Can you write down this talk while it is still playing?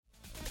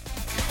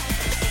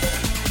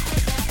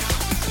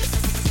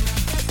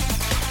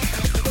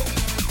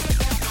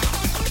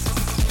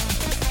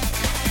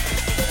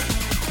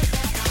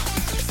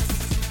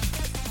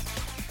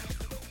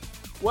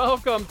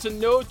Welcome to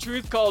No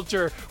Truth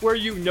Culture, where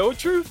you know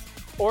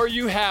truth or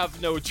you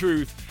have no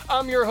truth.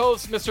 I'm your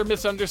host, Mr.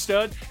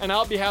 Misunderstood, and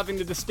I'll be having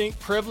the distinct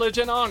privilege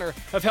and honor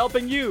of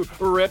helping you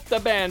rip the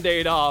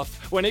Band-Aid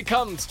off when it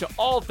comes to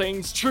all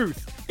things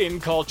truth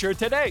in culture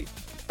today.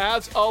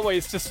 As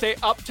always, to stay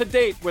up to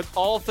date with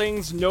all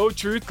things No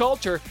Truth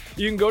Culture,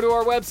 you can go to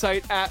our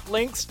website at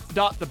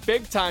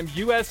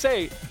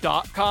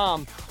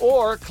links.thebigtimeusa.com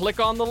or click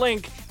on the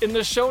link in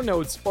the show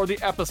notes or the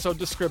episode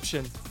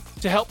description.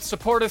 To help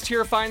support us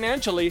here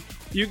financially,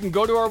 you can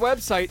go to our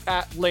website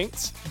at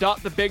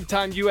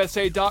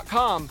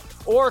links.thebigtimeusa.com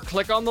or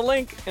click on the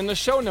link in the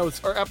show notes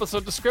or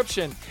episode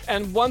description.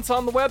 And once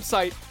on the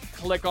website,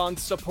 click on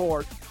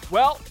support.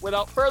 Well,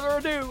 without further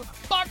ado,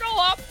 buckle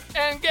up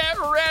and get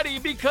ready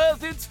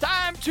because it's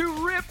time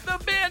to rip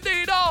the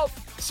Band-Aid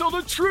off so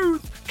the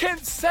truth can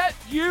set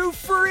you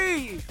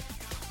free.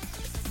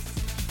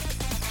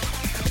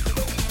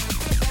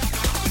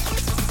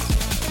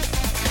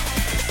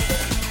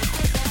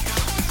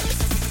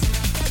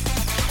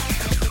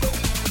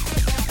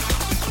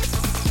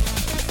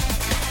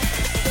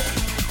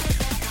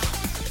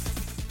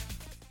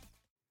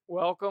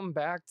 Welcome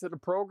back to the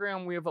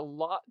program. We have a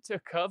lot to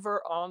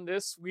cover on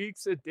this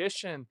week's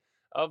edition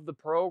of the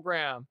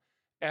program.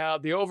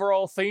 The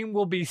overall theme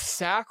will be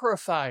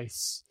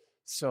sacrifice.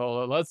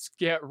 So let's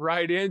get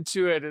right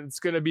into it. It's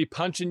going to be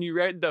punching you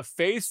right in the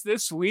face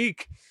this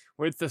week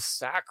with the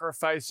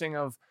sacrificing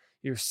of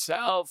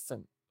yourself.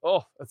 And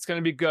it's going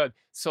to be good.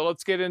 So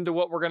let's get into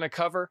what we're going to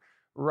cover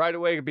right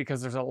away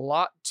because there's a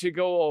lot to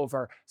go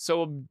over.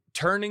 So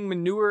turning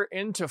manure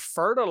into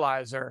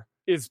fertilizer.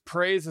 Is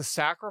praise a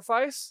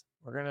sacrifice?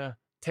 We're going to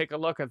take a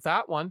look at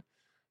that one.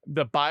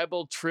 The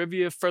Bible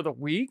trivia for the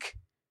week.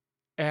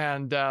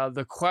 And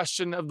the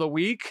question of the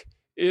week,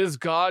 is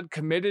God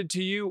committed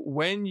to you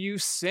when you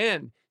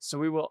sin? So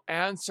we will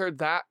answer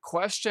that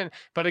question.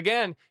 But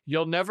again,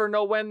 you'll never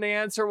know when the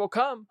answer will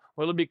come.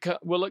 Will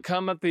it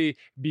come at the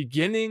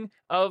beginning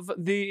of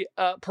the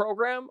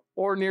program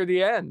or near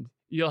the end?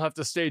 You'll have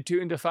to stay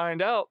tuned to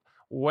find out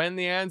when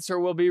the answer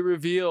will be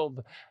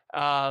revealed.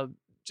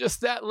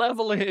 Just that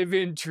level of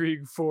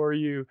intrigue for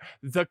you.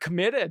 The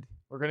committed.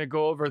 We're going to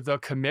go over the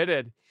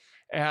committed.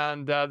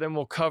 And then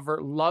we'll cover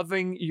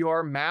loving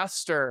your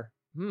master.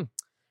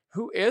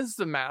 Who is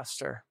the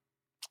master?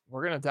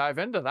 We're going to dive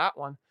into that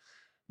one.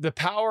 The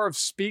power of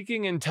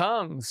speaking in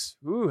tongues.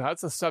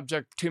 That's a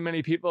subject too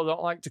many people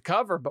don't like to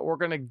cover, but we're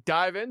going to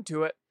dive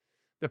into it.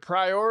 The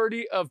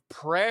priority of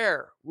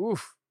prayer.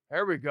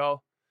 There we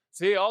go.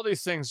 See, all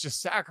these things, just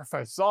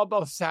sacrifice. It's all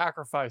about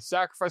sacrifice.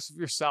 Sacrifice of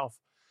yourself.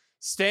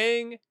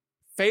 Staying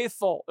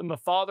faithful in the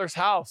Father's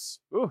house.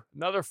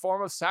 Another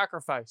form of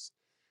sacrifice.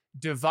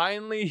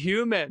 Divinely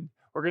human.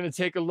 We're going to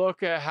take a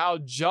look at how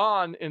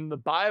John in the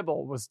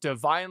Bible was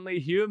divinely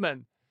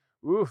human.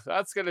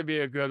 That's going to be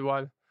a good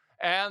one.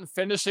 And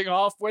finishing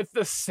off with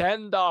the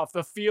send-off,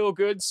 the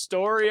feel-good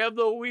story of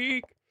the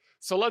week.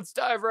 So let's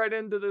dive right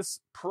into this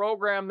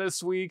program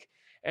this week.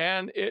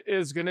 And it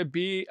is going to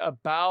be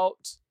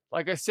about,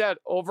 like I said,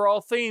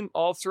 overall theme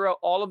all throughout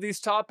all of these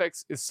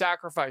topics is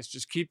sacrifice.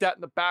 Just keep that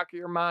in the back of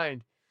your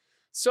mind.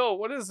 So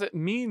what does it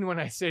mean when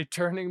I say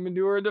turning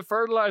manure into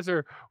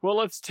fertilizer? Well,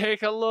 let's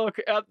take a look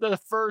at the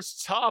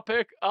first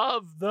topic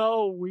of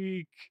the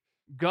week.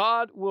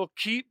 God will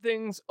keep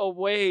things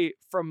away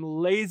from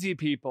lazy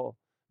people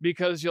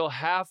because you'll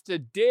have to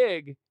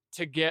dig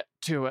to get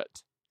to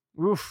it.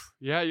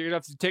 Yeah, you're going to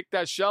have to take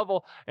that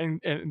shovel and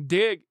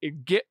dig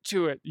and get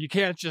to it. You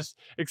can't just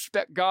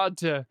expect God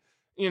to,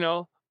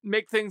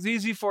 make things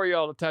easy for you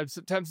all the time.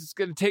 Sometimes it's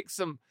going to take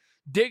some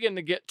digging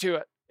to get to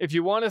it. If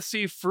you want to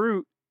see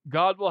fruit,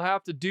 God will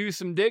have to do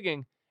some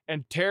digging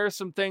and tear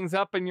some things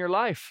up in your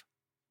life.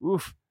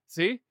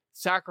 See?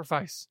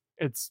 Sacrifice.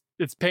 It's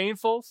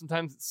painful.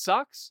 Sometimes it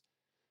sucks.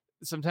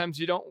 Sometimes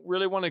you don't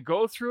really want to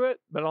go through it,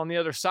 but on the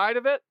other side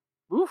of it,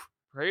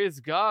 praise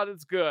God,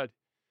 it's good.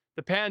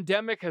 The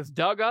pandemic has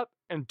dug up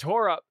and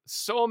tore up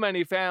so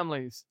many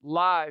families,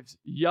 lives,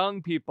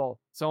 young people,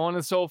 so on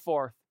and so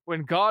forth.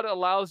 When God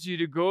allows you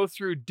to go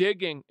through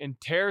digging and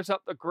tears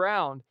up the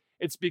ground,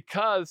 it's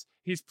because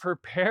he's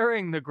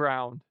preparing the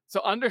ground.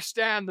 So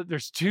understand that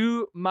there's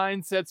two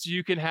mindsets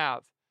you can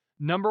have.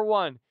 Number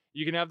one,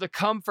 you can have the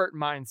comfort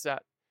mindset.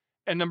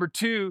 And number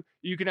two,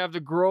 you can have the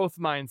growth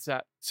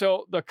mindset.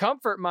 So the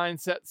comfort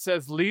mindset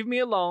says, leave me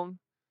alone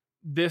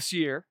this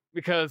year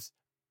because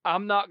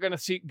I'm not going to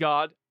seek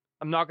God.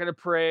 I'm not going to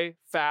pray,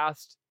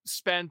 fast,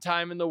 spend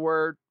time in the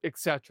Word,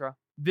 etc.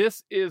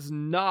 This is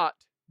not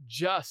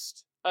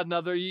just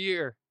another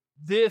year.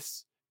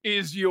 This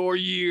is your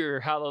year.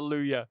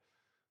 Hallelujah.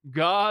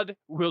 God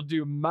will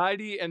do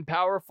mighty and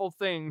powerful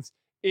things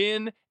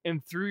in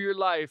and through your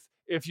life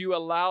if you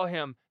allow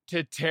him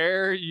to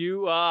tear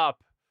you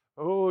up.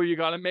 You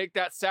got to make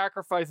that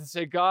sacrifice and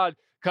say, God,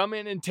 come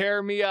in and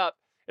tear me up.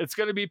 It's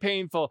going to be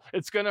painful.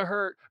 It's going to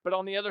hurt. But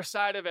on the other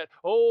side of it,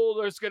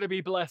 there's going to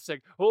be blessing.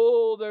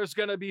 There's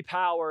going to be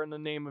power in the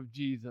name of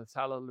Jesus.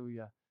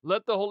 Hallelujah.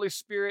 Let the Holy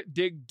Spirit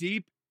dig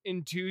deep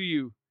into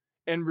you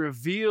and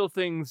reveal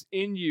things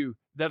in you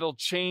that'll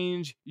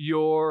change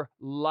your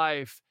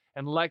life.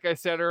 And like I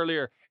said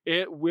earlier,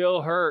 it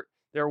will hurt.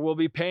 There will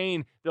be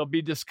pain. There'll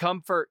be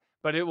discomfort,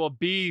 but it will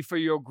be for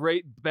your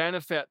great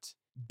benefit.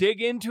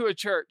 Dig into a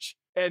church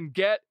and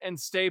get and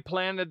stay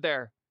planted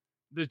there.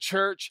 The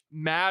church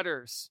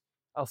matters.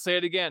 I'll say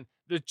it again.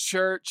 The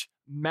church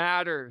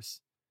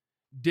matters.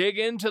 Dig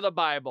into the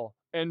Bible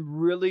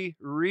and really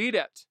read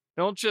it.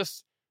 Don't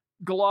just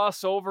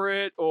gloss over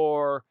it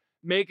or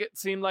make it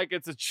seem like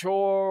it's a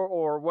chore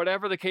or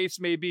whatever the case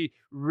may be.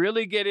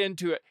 Really get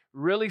into it.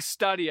 Really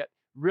study it.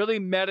 Really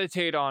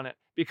meditate on it,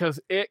 because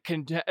it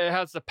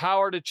has the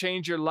power to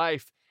change your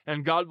life,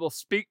 and God will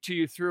speak to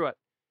you through it.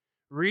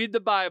 Read the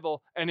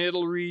Bible and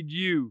it'll read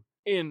you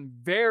in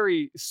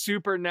very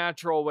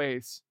supernatural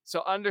ways.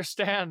 So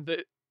understand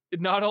that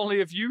not only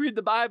if you read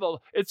the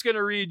Bible, it's going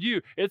to read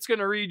you. It's going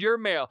to read your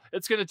mail.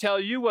 It's going to tell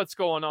you what's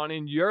going on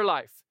in your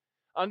life.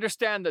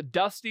 Understand that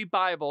dusty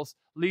Bibles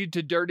lead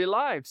to dirty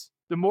lives.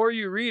 The more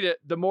you read it,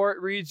 the more it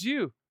reads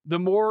you. The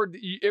more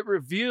it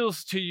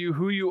reveals to you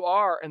who you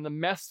are and the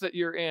mess that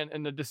you're in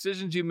and the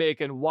decisions you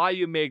make and why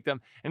you make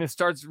them. And it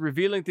starts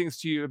revealing things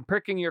to you and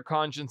pricking your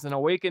conscience and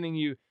awakening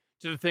you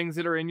to the things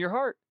that are in your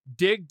heart.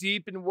 Dig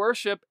deep in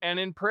worship and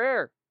in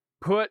prayer.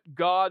 Put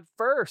God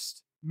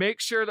first. Make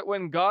sure that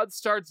when God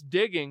starts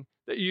digging,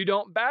 that you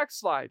don't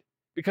backslide.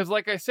 Because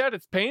like I said,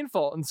 it's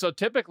painful. And so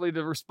typically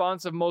the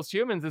response of most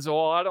humans is,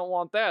 well, I don't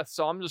want this,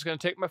 so I'm just going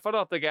to take my foot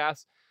off the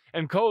gas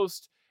and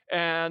coast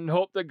and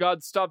hope that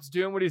God stops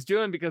doing what he's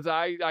doing, because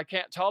I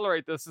can't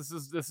tolerate this.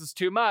 This is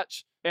too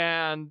much.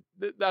 And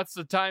that's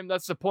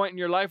the point in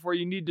your life where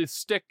you need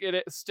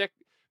to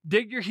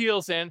dig your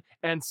heels in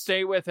and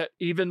stay with it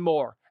even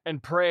more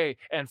and pray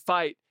and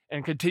fight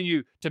and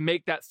continue to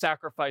make that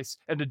sacrifice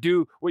and to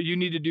do what you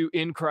need to do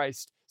in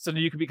Christ so that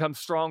you can become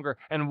stronger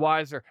and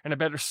wiser and a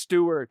better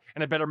steward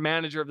and a better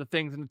manager of the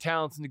things and the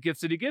talents and the gifts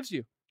that he gives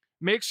you.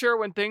 Make sure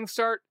when things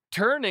start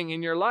turning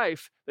in your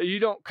life that you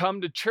don't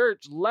come to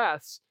church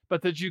less,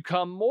 but that you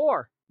come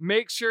more.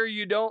 Make sure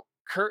you don't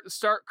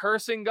start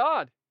cursing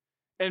God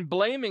and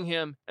blaming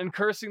him and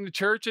cursing the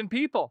church and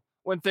people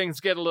when things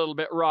get a little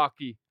bit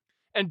rocky.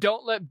 And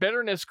don't let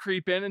bitterness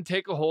creep in and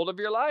take a hold of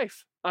your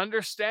life.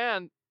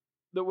 Understand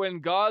that when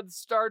God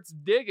starts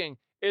digging,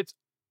 it's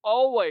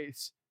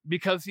always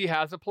because he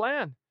has a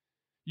plan.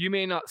 You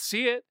may not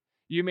see it,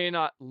 you may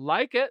not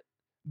like it,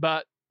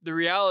 but the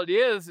reality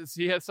is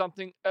he has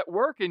something at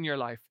work in your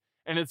life.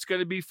 And it's going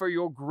to be for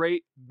your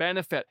great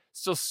benefit.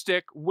 So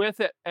stick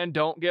with it and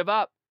don't give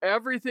up.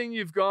 Everything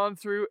you've gone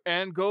through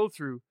and go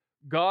through,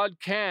 God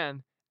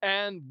can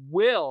and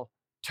will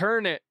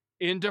turn it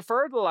into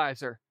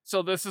fertilizer.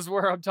 So this is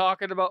where I'm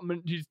talking about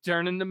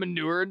turning the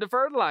manure into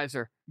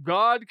fertilizer.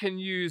 God can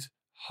use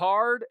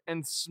hard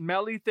and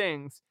smelly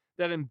things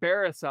that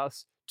embarrass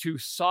us to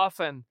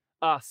soften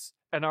us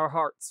and our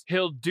hearts.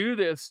 He'll do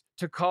this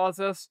to cause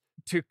us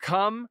to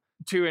come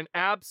to an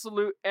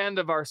absolute end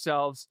of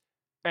ourselves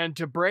and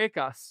to break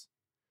us.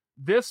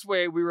 This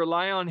way we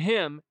rely on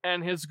him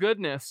and his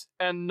goodness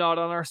and not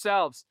on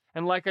ourselves.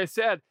 And like I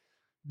said,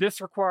 this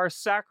requires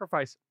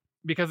sacrifice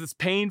because it's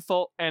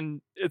painful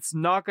and it's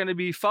not going to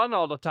be fun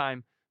all the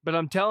time. But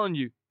I'm telling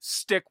you,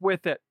 stick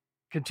with it.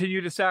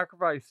 Continue to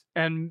sacrifice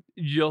and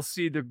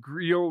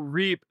you'll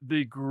reap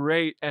the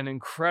great and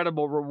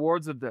incredible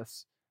rewards of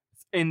this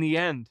in the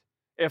end.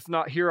 If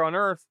not here on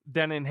earth,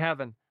 then in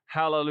heaven.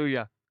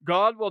 Hallelujah.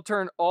 God will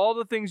turn all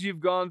the things you've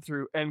gone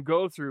through and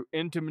go through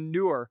into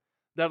manure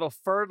that'll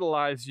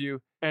fertilize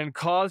you and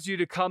cause you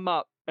to come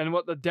up. And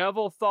what the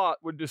devil thought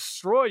would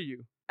destroy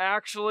you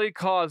actually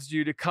caused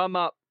you to come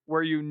up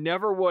where you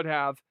never would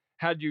have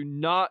had you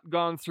not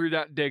gone through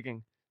that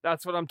digging.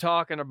 That's what I'm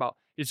talking about.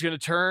 He's going to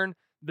turn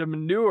the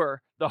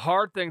manure, the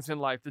hard things in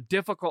life, the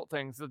difficult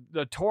things,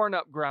 the torn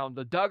up ground,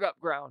 the dug up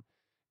ground,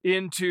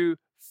 into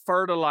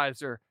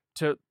fertilizer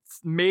to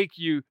make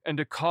you and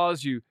to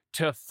cause you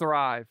to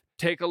thrive.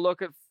 Take a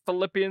look at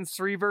Philippians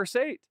 3 verse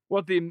 8.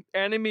 What the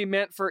enemy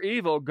meant for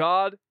evil,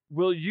 God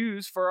will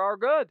use for our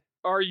good.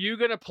 Are you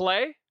going to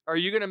play? Are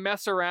you going to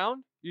mess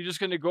around? You're just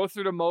going to go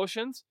through the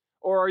motions?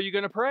 Or are you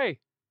going to pray?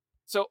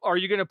 So are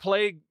you going to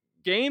play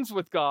games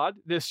with God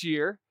this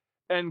year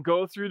and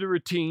go through the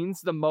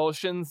routines, the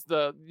motions,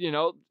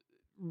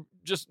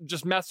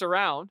 just mess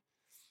around?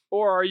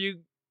 Or are you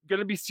going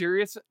to be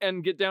serious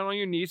and get down on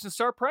your knees and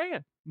start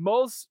praying?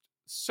 Most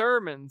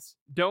sermons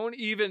don't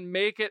even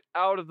make it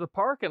out of the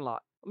parking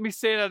lot. Let me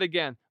say that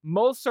again.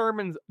 Most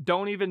sermons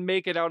don't even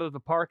make it out of the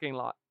parking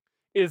lot.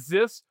 Is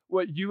this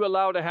what you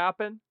allow to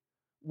happen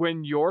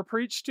when you're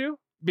preached to?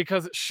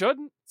 Because it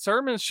shouldn't.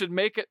 Sermons should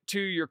make it to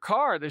your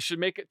car. They should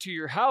make it to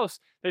your house.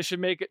 They should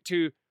make it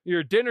to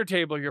your dinner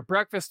table, your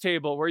breakfast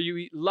table, where you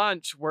eat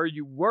lunch, where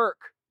you work,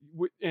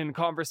 in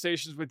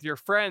conversations with your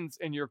friends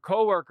and your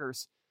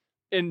coworkers.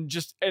 In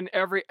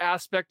every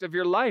aspect of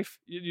your life.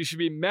 You should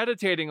be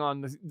meditating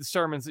on the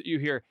sermons that you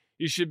hear.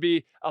 You should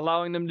be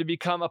allowing them to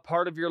become a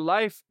part of your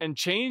life and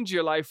change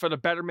your life for the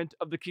betterment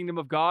of the kingdom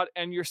of God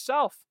and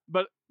yourself.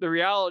 But the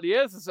reality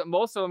is that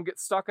most of them get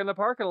stuck in the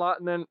parking lot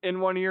and then in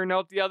one ear and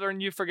out the other,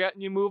 and you forget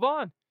and you move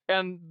on.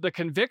 And the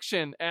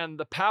conviction and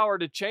the power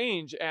to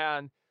change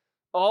and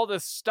all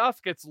this stuff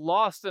gets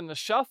lost in the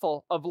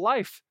shuffle of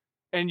life.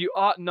 And you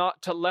ought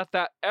not to let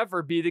that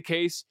ever be the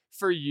case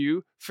for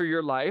you, for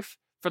your life,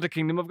 for the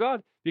kingdom of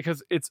God,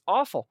 because it's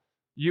awful.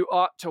 You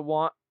ought to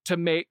want to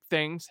make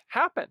things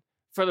happen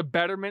for the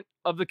betterment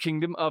of the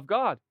kingdom of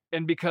God.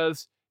 And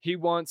because he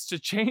wants to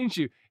change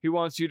you, he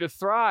wants you to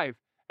thrive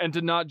and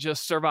to not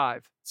just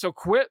survive. So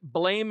quit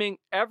blaming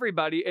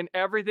everybody and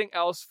everything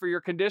else for your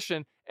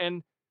condition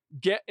and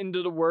get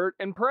into the word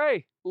and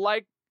pray.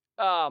 Like,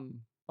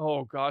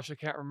 oh gosh, I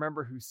can't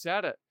remember who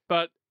said it,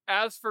 but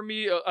as for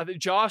me,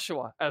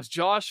 Joshua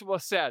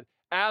said,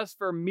 as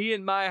for me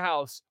and my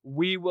house,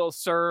 we will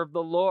serve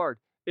the Lord.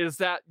 Is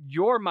that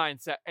your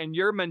mindset and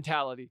your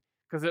mentality?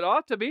 Because it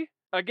ought to be.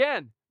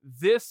 Again,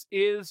 this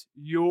is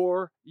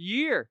your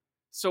year.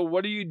 So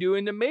what are you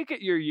doing to make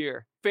it your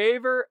year?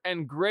 Favor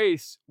and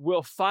grace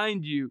will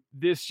find you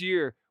this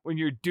year when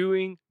you're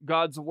doing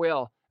God's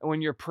will and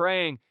when you're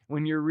praying,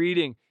 when you're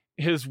reading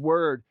his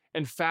word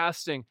and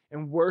fasting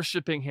and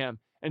worshiping him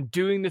and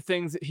doing the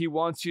things that he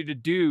wants you to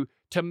do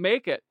to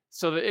make it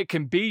so that it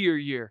can be your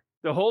year.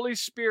 The Holy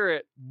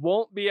Spirit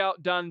won't be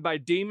outdone by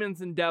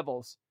demons and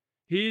devils.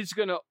 He's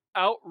going to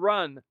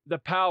outrun the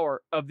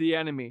power of the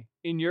enemy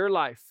in your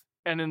life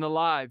and in the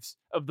lives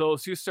of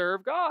those who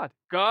serve God.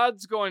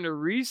 God's going to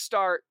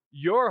restart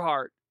your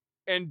heart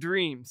and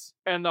dreams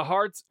and the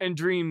hearts and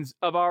dreams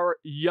of our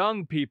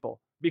young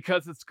people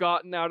because it's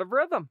gotten out of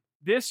rhythm.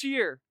 This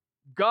year,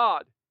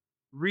 God,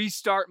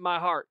 restart my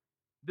heart.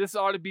 This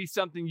ought to be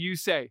something you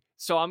say.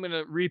 So I'm going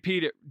to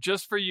repeat it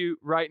just for you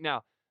right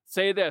now.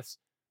 Say this.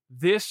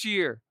 This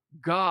year,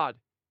 God,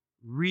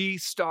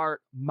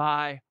 restart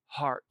my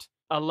heart.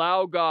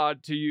 Allow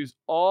God to use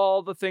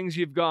all the things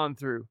you've gone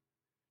through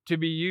to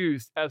be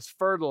used as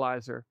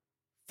fertilizer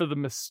for the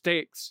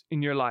mistakes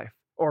in your life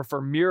or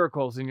for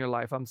miracles in your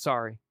life. I'm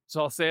sorry.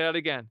 So I'll say that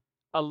again.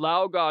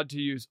 Allow God to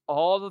use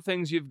all the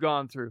things you've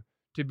gone through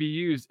to be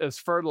used as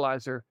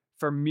fertilizer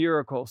for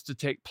miracles to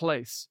take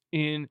place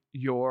in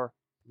your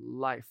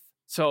life.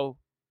 So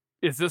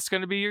is this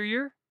going to be your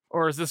year?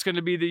 Or is this going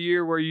to be the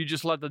year where you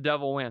just let the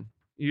devil win?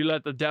 You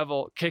let the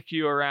devil kick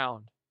you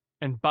around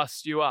and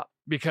bust you up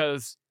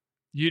because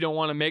you don't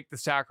want to make the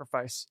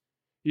sacrifice.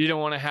 You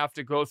don't want to have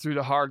to go through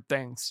the hard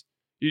things.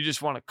 You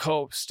just want to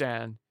coast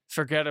and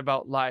forget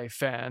about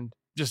life and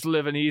just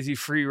live an easy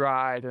free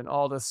ride and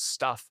all this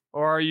stuff.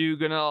 Or are you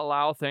going to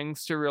allow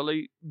things to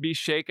really be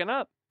shaken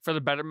up for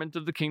the betterment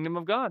of the kingdom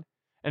of God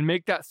and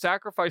make that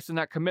sacrifice and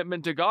that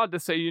commitment to God to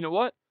say, you know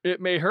what? It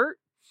may hurt.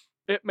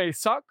 It may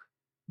suck.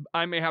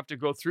 I may have to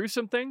go through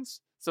some things.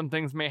 Some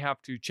things may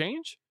have to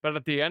change. But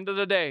at the end of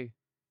the day,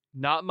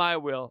 not my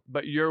will,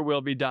 but your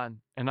will be done.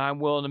 And I'm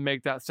willing to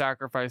make that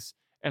sacrifice.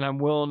 And I'm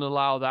willing to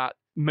allow that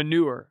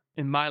manure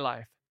in my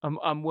life.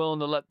 I'm willing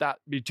to let that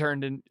be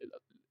turned in.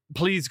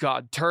 Please,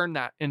 God, turn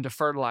that into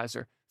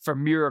fertilizer for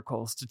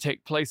miracles to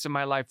take place in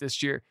my life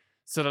this year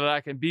so that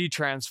I can be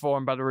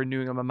transformed by the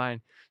renewing of my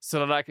mind, so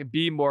that I can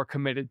be more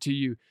committed to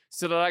you,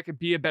 so that I can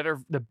be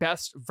the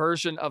best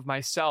version of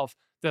myself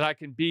that I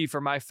can be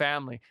for my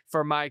family,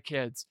 for my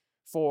kids,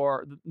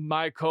 for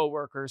my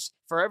coworkers,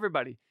 for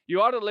everybody.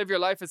 You ought to live your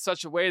life in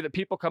such a way that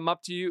people come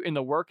up to you in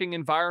the working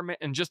environment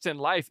and just in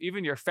life,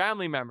 even your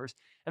family members,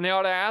 and they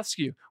ought to ask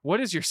you,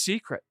 what is your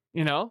secret?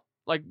 You know,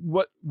 like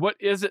what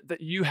is it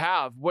that you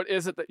have? What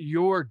is it that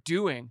you're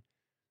doing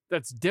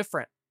that's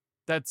different?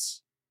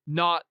 That's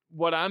not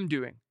what I'm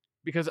doing,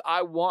 because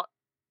I want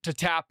to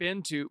tap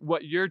into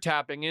what you're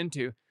tapping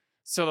into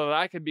so that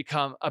I can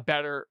become a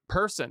better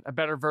person, a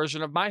better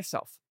version of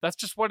myself. That's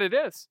just what it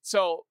is.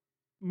 So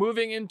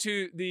moving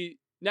into the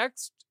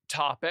next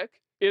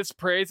topic is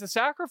praise and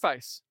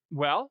sacrifice.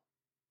 Well,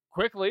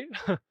 quickly,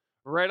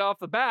 right off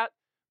the bat,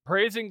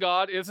 praising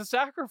God is a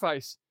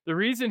sacrifice. The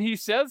reason he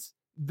says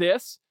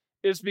this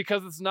is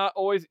because it's not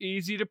always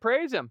easy to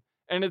praise him,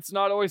 and it's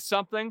not always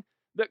something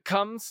that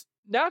comes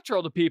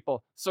natural to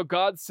people. So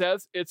God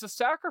says it's a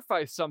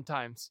sacrifice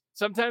sometimes.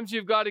 Sometimes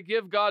you've got to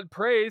give God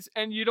praise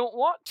and you don't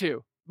want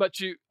to,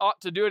 but you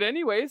ought to do it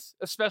anyways,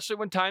 especially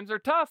when times are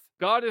tough.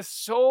 God is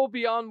so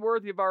beyond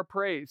worthy of our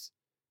praise.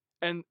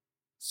 And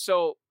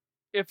so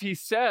if he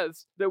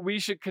says that we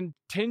should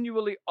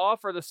continually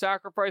offer the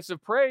sacrifice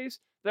of praise,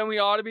 then we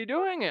ought to be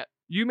doing it.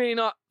 You may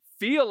not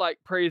feel like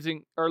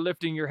praising or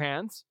lifting your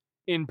hands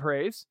in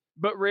praise,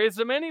 but raise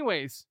them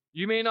anyways.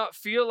 You may not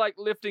feel like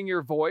lifting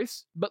your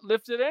voice, but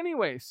lift it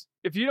anyways.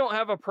 If you don't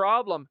have a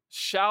problem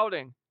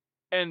shouting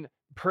and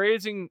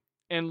praising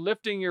and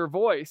lifting your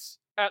voice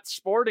at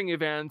sporting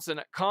events and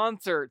at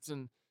concerts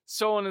and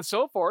so on and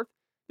so forth,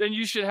 then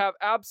you should have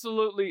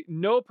absolutely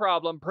no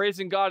problem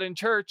praising God in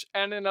church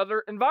and in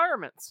other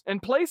environments and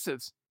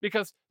places.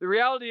 Because the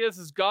reality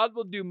is God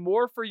will do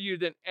more for you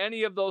than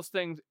any of those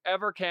things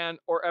ever can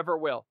or ever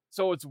will.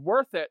 So it's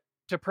worth it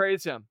to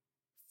praise him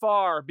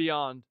far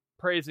beyond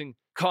praising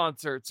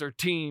concerts or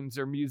teams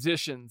or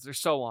musicians or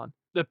so on.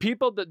 The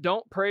people that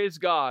don't praise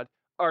God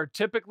are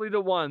typically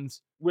the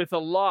ones with a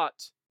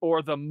lot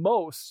or the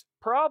most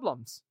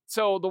problems.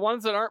 So the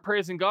ones that aren't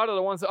praising God are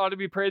the ones that ought to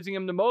be praising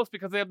Him the most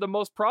because they have the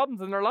most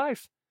problems in their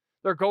life.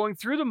 They're going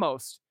through the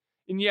most.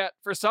 And yet,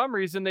 for some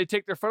reason, they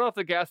take their foot off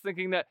the gas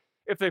thinking that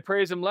if they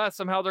praise Him less,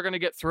 somehow they're going to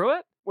get through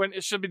it, when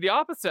it should be the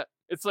opposite.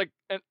 It's like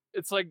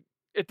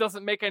it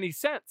doesn't make any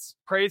sense.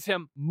 Praise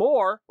Him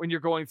more when you're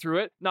going through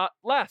it, not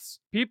less.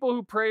 People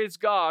who praise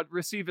God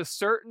receive a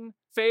certain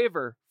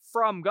favor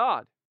from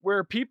God.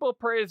 Where people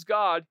praise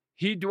God,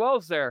 He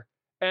dwells there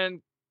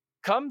and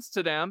comes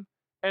to them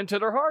and to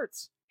their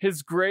hearts.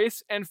 His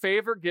grace and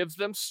favor gives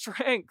them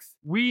strength.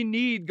 We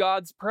need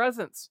God's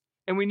presence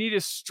and we need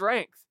His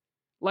strength.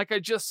 Like I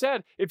just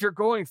said, if you're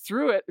going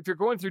through it, if you're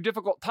going through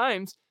difficult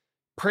times,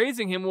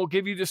 praising Him will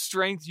give you the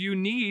strength you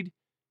need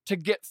to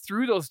get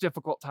through those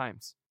difficult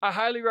times. I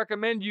highly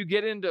recommend you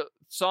get into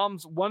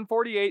Psalms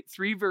 148,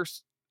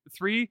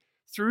 3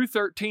 through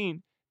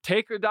 13.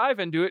 Take a dive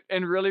into it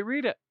and really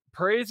read it.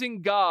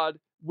 Praising God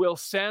will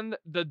send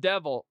the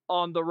devil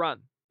on the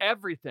run.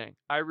 Everything,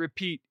 I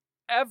repeat,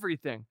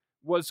 everything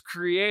was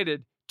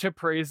created to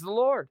praise the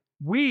Lord.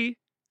 We,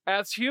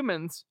 as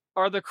humans,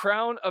 are the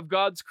crown of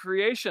God's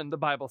creation, the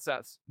Bible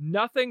says.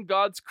 Nothing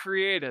God's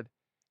created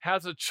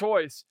has a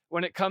choice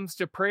when it comes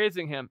to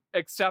praising Him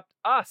except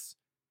us,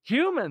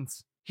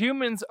 humans.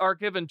 Humans are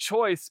given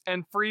choice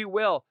and free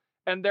will,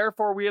 and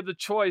therefore we have the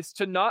choice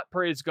to not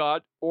praise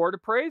God or to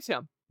praise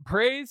Him.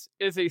 Praise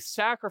is a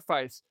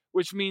sacrifice,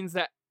 which means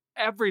that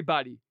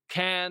everybody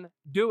can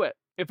do it.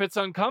 If it's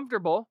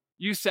uncomfortable,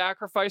 you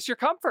sacrifice your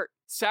comfort,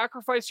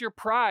 sacrifice your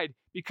pride,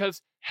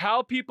 because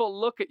how people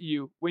look at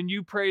you when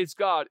you praise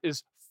God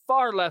is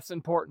far less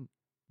important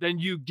than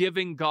you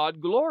giving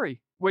God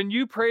glory. When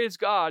you praise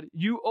God,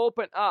 you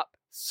open up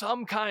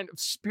some kind of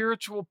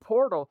spiritual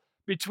portal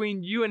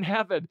between you and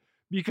heaven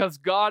because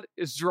God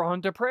is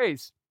drawn to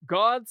praise.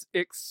 God's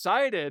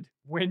excited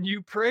when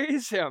you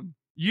praise Him.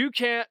 You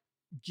can't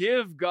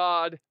give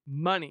God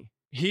money.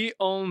 He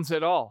owns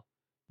it all.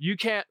 You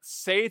can't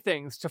say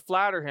things to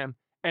flatter Him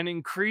and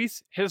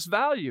increase His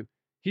value.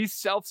 He's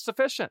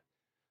self-sufficient.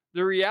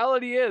 The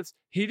reality is,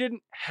 He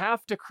didn't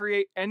have to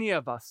create any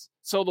of us.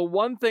 So the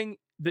one thing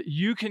that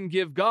you can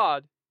give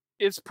God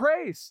is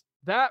praise.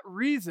 That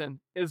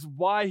reason is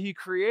why He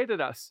created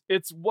us.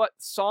 It's what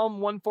Psalm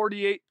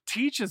 148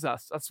 teaches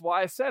us. That's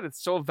why I said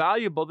it's so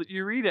valuable that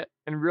you read it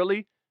and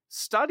really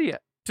study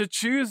it. To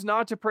choose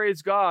not to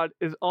praise God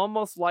is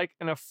almost like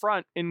an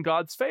affront in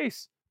God's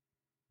face.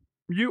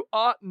 You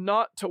ought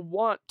not to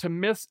want to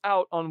miss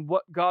out on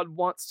what God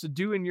wants to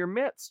do in your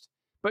midst,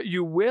 but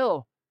you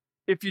will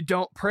if you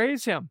don't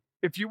praise Him.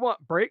 If you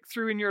want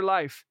breakthrough in your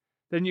life,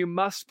 then you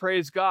must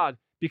praise God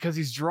because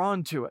He's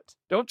drawn to it.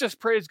 Don't just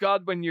praise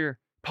God when your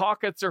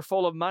pockets are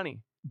full of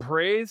money.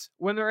 Praise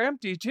when they're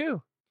empty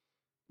too.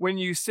 When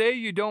you say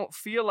you don't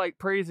feel like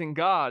praising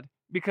God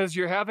because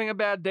you're having a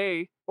bad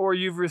day or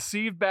you've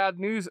received bad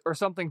news or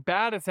something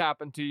bad has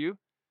happened to you,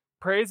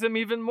 praise Him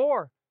even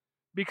more,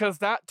 because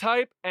that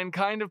type and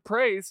kind of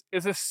praise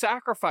is a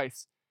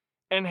sacrifice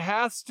and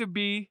has to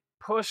be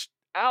pushed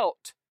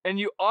out. And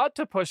you ought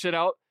to push it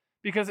out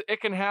because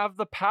it can have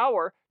the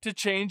power to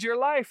change your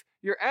life,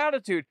 your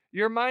attitude,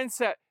 your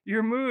mindset,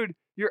 your mood,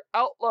 your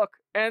outlook,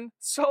 and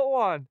so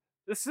on.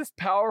 This is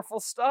powerful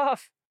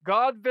stuff.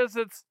 God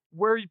visits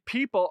where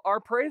people are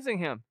praising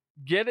Him.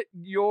 Get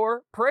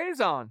your praise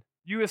on.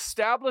 You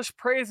establish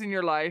praise in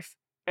your life,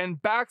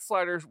 and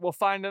backsliders will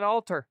find an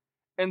altar,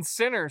 and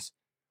sinners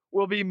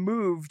will be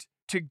moved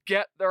to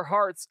get their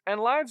hearts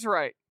and lives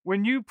right.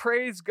 When you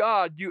praise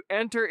God, you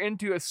enter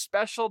into a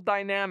special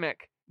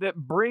dynamic that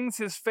brings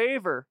His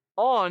favor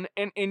on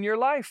and in your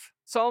life.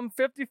 Psalm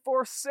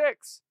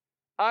 54:6,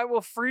 I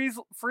will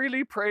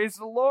freely praise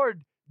the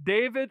Lord.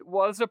 David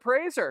was a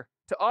praiser.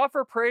 To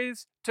offer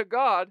praise to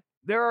God,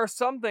 there are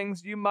some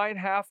things you might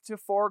have to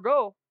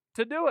forego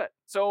to do it.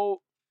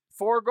 So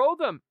forego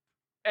them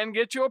and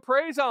get you a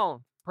praise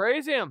on.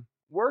 Praise Him.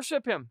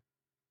 Worship Him.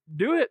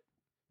 Do it,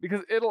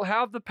 because it'll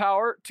have the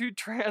power to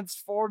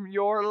transform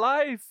your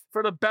life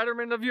for the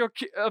betterment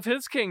of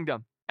His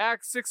kingdom.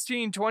 Acts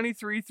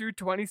 16:23 through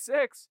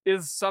 26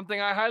 is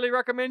something I highly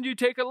recommend you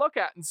take a look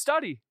at and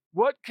study.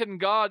 What can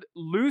God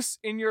loose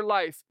in your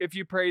life if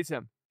you praise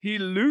Him? He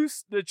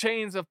loosed the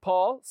chains of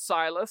Paul,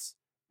 Silas,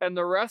 and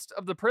the rest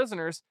of the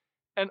prisoners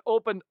and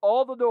opened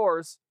all the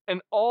doors,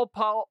 and all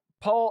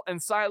Paul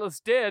and Silas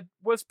did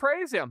was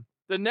praise Him.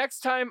 The next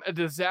time a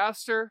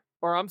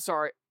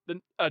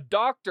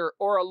doctor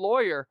or a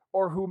lawyer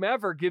or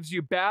whomever gives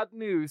you bad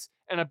news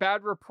and a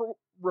bad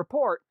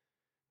report,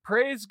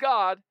 praise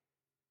God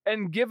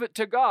and give it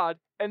to God,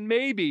 and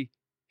maybe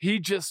He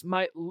just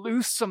might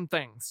loose some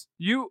things.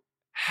 You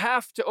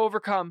have to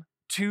overcome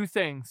two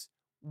things.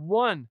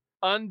 One,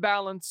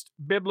 unbalanced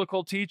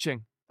biblical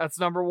teaching. That's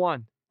number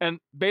one. And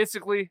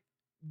basically,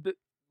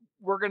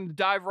 we're going to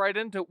dive right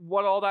into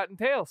what all that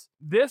entails.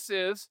 This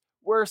is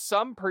where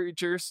some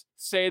preachers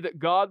say that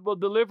God will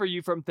deliver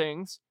you from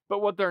things,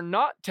 but what they're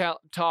not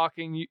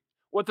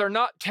What they're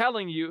not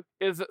telling you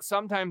is that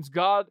sometimes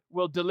God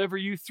will deliver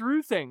you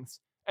through things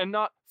and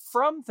not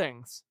from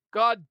things.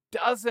 God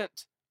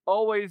doesn't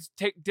always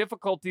take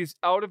difficulties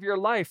out of your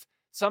life.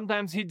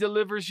 Sometimes he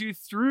delivers you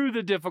through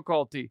the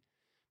difficulty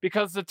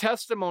because the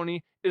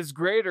testimony is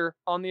greater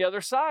on the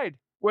other side.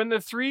 When the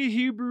 3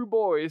 Hebrew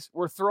boys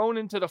were thrown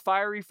into the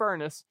fiery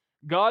furnace,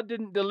 God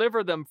didn't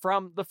deliver them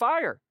from the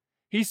fire.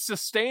 He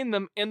sustained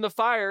them in the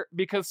fire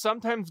because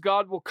sometimes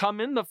God will come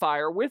in the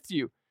fire with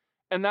you.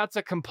 And that's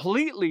a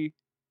completely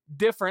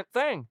different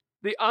thing.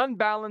 The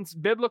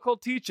unbalanced biblical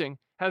teaching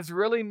has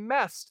really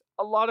messed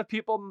a lot of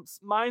people's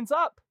minds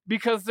up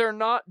because they're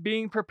not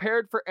being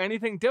prepared for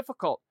anything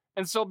difficult.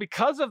 And so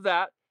because of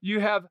that,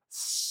 you have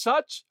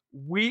such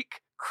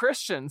weak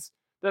Christians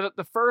that at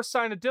the first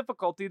sign of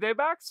difficulty, they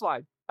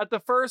backslide. At the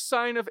first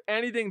sign of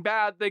anything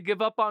bad, they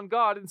give up on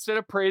God instead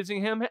of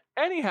praising him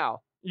anyhow.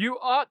 You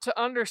ought to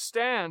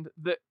understand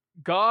that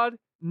God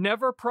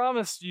never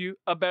promised you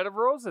a bed of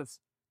roses,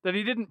 that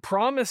he didn't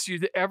promise you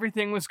that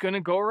everything was going to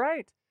go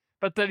right,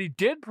 but that he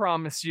did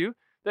promise you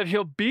that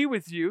he'll be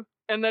with you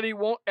and that he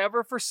won't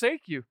ever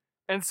forsake you.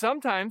 And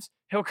sometimes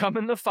he'll come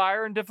in the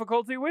fire and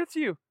difficulty with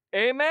you.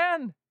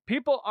 Amen.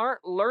 People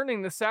aren't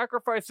learning the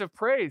sacrifice of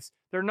praise.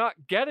 They're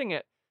not getting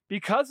it.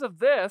 Because of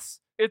this,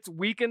 it's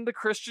weakened the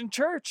Christian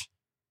church.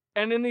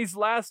 And in these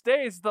last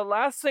days, the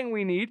last thing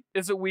we need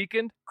is a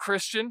weakened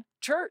Christian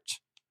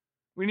church.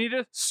 We need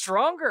a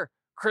stronger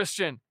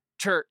Christian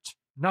church,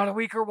 not a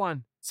weaker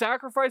one.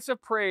 Sacrifice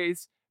of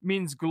praise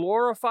means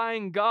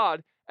glorifying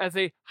God as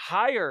a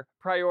higher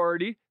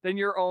priority than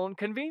your own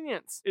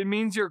convenience. It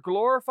means you're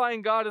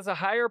glorifying God as a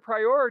higher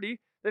priority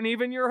than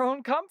even your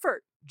own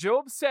comfort.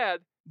 Job said,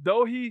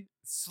 though he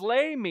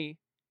slay me,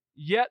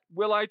 yet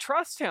will I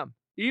trust him.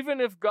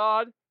 Even if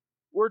God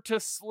were to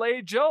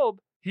slay Job,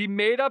 he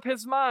made up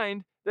his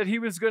mind that he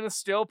was going to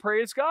still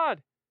praise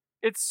God.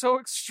 It's so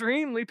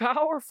extremely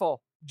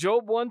powerful.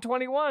 Job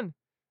 121,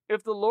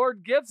 if the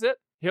Lord gives it,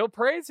 he'll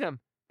praise him.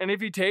 And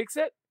if he takes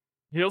it,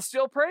 he'll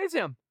still praise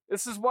him.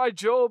 This is why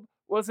Job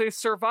was a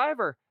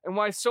survivor and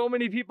why so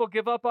many people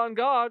give up on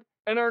God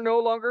and are no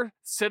longer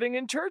sitting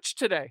in church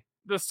today.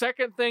 The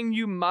second thing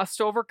you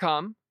must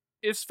overcome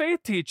is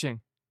faith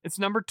teaching. It's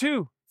number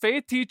 2.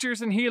 Faith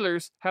teachers and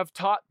healers have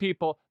taught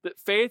people that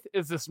faith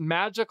is this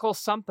magical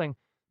something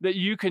that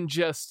you can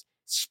just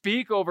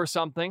speak over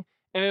something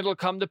and it'll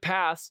come to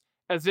pass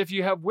as if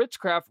you have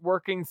witchcraft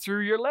working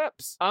through your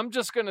lips. I'm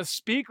just going to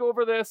speak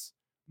over this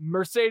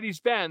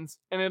Mercedes-Benz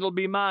and it'll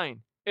be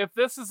mine. If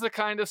this is the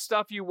kind of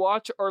stuff you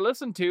watch or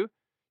listen to,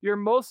 you're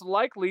most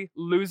likely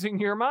losing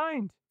your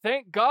mind.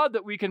 Thank God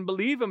that we can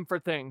believe him for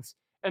things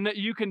and that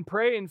you can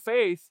pray in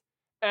faith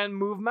and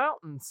move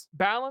mountains.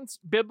 Balanced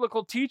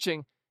biblical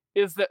teaching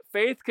is that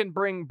faith can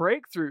bring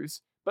breakthroughs,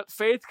 but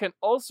faith can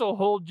also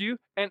hold you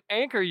and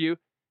anchor you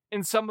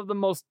in some of the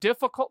most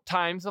difficult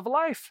times of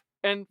life.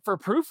 And for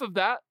proof of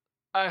that,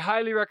 I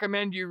highly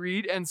recommend you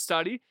read and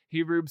study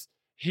Hebrews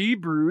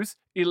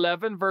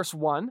 11 verse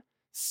 1,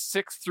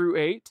 6 through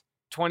 8,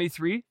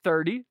 23,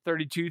 30,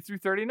 32 through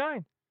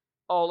 39,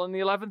 all in the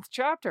 11th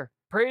chapter.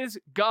 Praise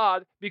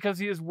God because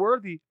he is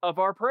worthy of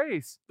our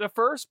praise. The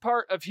first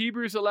part of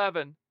Hebrews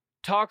 11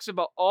 talks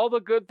about all the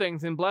good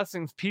things and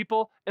blessings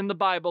people in the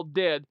Bible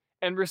did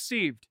and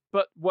received.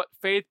 But what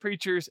faith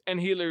preachers and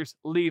healers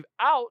leave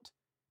out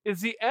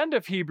is the end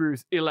of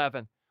Hebrews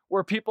 11,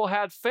 where people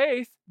had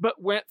faith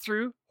but went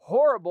through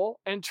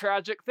horrible and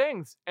tragic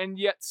things and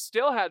yet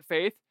still had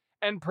faith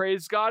and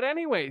praised God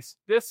anyways.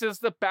 This is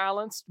the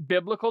balanced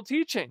biblical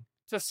teaching.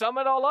 To sum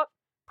it all up,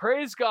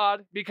 praise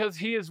God because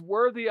he is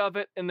worthy of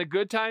it in the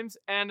good times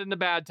and in the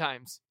bad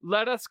times.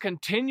 Let us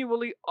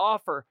continually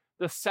offer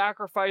the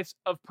sacrifice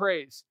of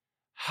praise.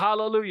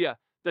 Hallelujah.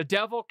 The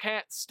devil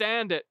can't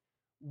stand it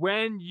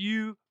when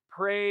you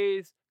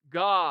praise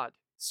God.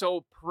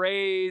 So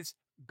praise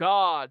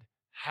God.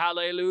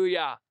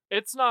 Hallelujah.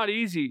 It's not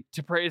easy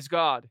to praise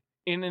God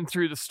in and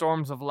through the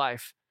storms of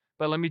life.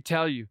 But let me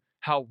tell you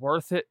how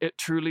worth it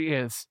truly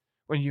is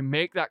when you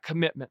make that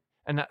commitment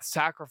and that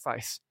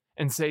sacrifice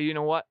and say, you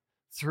know what?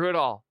 Through it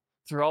all,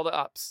 through all the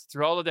ups,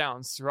 through all the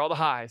downs, through all the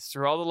highs,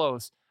 through all the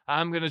lows,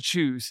 I'm going to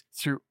choose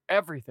through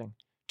everything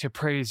to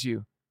praise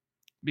you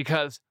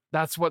because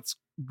that's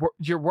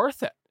you're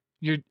worth it.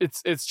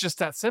 It's just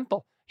that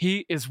simple.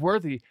 He is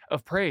worthy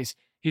of praise.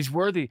 He's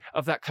worthy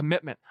of that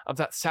commitment, of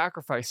that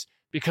sacrifice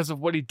because of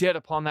what he did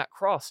upon that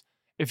cross.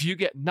 If you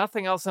get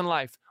nothing else in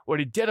life, what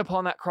he did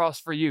upon that cross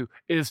for you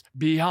is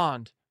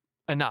beyond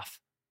enough,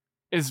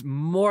 is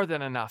more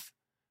than enough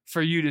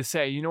for you to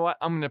say, you know what,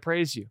 I'm going to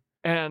praise you.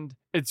 And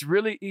it's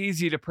really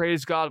easy to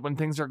praise God when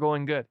things are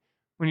going good,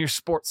 when your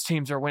sports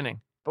teams are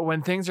winning. But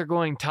when things are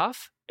going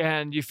tough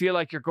and you feel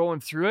like you're going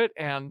through it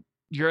and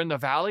you're in the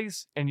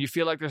valleys and you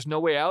feel like there's no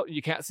way out and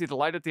you can't see the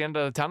light at the end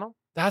of the tunnel,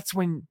 that's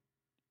when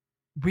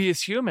we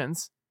as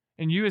humans,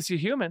 and you as a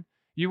human,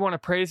 you want to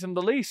praise him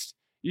the least.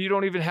 You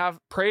don't even have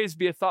praise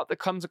be a thought that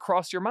comes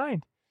across your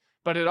mind,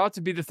 but it ought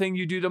to be the thing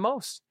you do the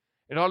most.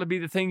 It ought to be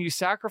the thing you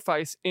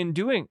sacrifice in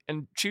doing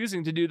and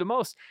choosing to do the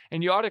most.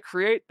 And you ought to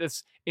create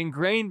this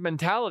ingrained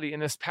mentality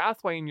and this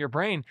pathway in your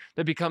brain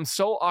that becomes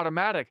so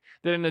automatic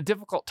that in the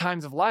difficult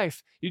times of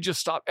life, you just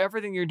stop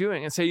everything you're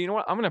doing and say, you know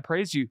what, I'm going to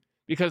praise you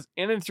because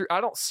in and through, I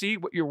don't see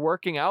what you're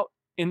working out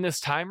in this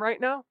time right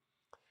now.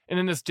 And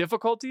in this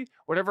difficulty,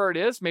 whatever it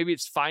is, maybe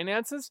it's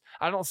finances.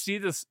 I don't see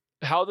this,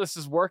 how this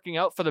is working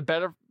out for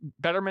the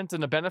betterment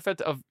and the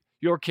benefit of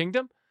your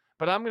kingdom,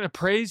 but I'm going to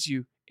praise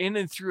you in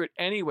and through it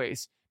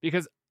anyways,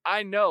 because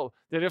I know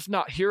that if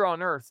not here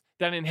on earth,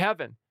 then in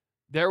heaven,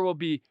 there will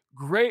be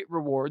great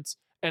rewards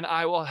and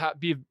I will have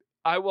been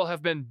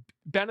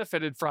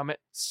benefited from it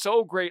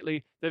so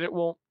greatly that it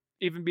won't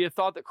even be a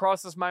thought that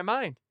crosses my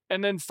mind.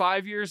 And then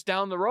 5 years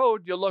down the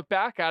road, you'll look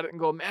back at it and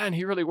go, man,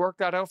 he really worked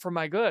that out for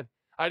my good.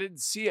 I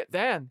didn't see it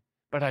then,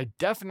 but I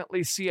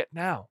definitely see it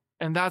now.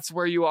 And that's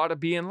where you ought to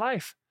be in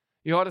life.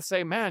 You ought to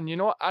say, man, you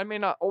know what? I may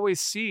not always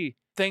see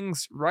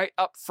things right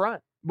up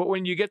front, but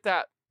when you get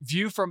that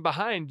view from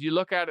behind, you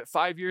look at it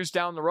 5 years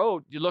down the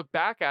road, you look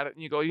back at it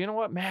and you go, you know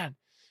what, man,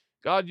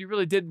 God, you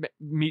really did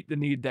meet the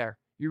need there.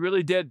 You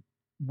really did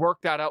work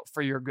that out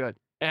for your good.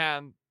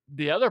 And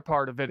the other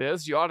part of it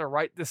is you ought to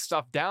write this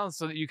stuff down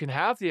so that you can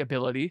have the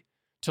ability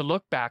to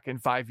look back in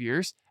 5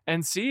 years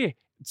and see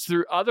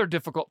through other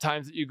difficult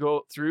times that you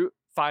go through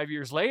 5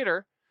 years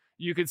later,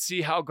 you could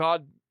see how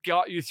God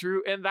got you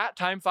through in that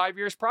time 5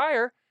 years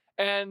prior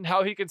and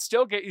how he can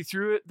still get you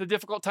through the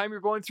difficult time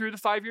you're going through the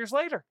 5 years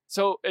later.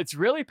 So it's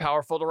really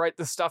powerful to write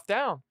this stuff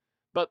down.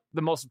 But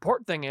the most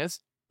important thing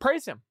is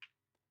praise him.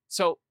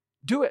 So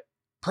do it.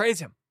 Praise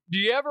him. Do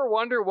you ever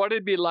wonder what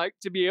it'd be like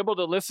to be able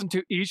to listen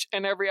to each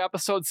and every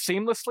episode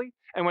seamlessly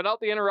and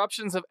without the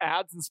interruptions of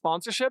ads and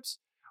sponsorships?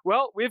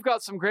 Well, we've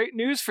got some great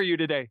news for you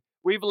today.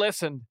 We've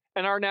listened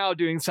and are now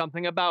doing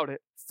something about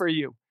it for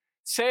you.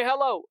 Say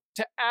hello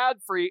to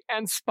ad-free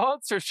and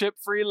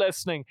sponsorship-free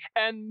listening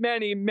and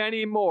many,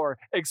 many more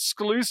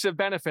exclusive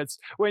benefits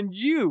when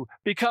you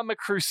become a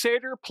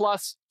Crusader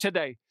Plus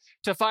today.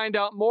 To find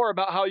out more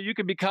about how you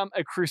can become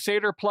a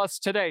Crusader Plus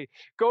today,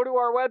 go to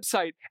our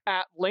website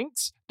at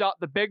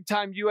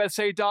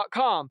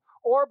links.thebigtimeusa.com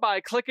or by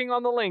clicking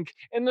on the link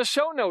in the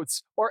show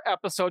notes or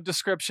episode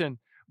description.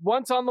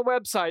 Once on the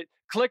website,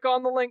 click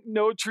on the link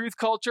No Truth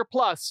Culture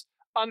Plus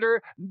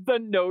under the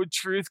No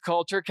Truth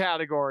Culture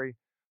category.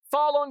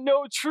 Follow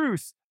No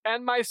Truth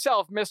and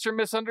myself, Mr.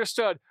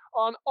 Misunderstood,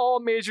 on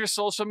all major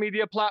social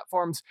media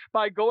platforms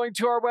by going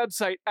to our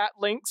website at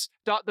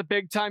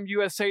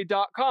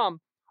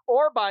links.thebigtimeusa.com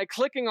or by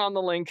clicking on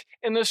the link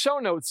in the show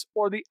notes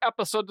or the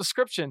episode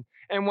description.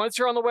 And once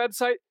you're on the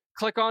website,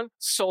 click on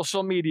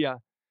social media.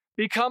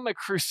 Become a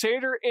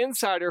Crusader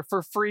Insider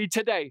for free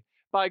today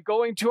by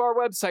going to our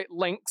website,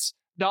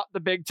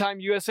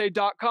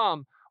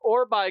 links.thebigtimeusa.com,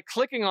 or by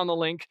clicking on the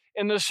link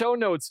in the show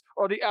notes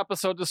or the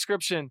episode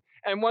description.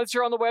 And once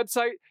you're on the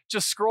website,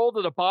 just scroll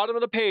to the bottom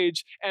of the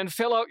page and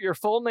fill out your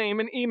full name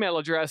and email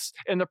address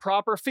in the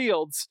proper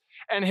fields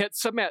and hit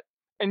submit.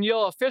 And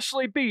you'll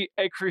officially be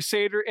a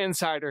Crusader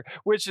Insider,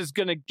 which is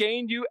going to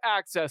gain you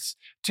access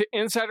to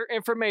insider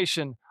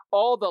information,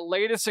 all the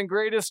latest and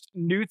greatest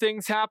new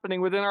things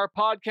happening within our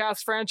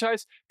podcast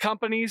franchise,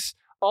 companies,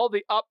 all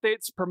the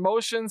updates,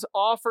 promotions,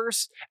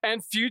 offers,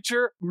 and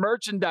future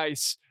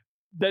merchandise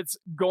that's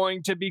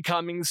going to be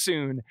coming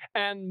soon,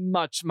 and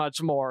much, much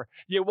more.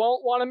 You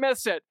won't want to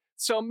miss it,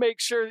 so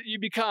make sure that you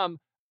become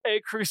a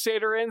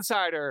Crusader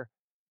Insider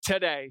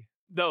today.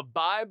 The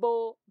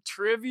Bible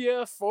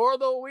trivia for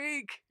the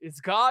week.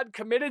 Is God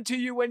committed to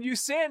you when you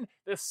sin?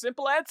 The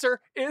simple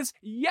answer is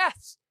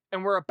yes.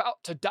 And we're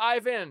about to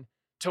dive in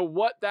to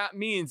what that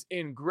means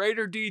in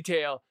greater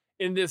detail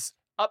in this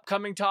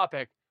upcoming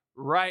topic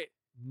right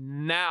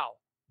now.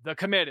 The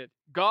committed.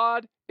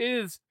 God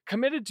is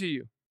committed to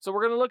you. So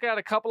we're going to look at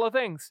a couple of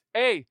things.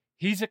 A,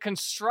 he's a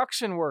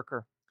construction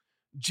worker.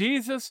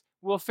 Jesus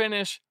will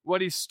finish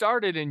what he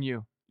started in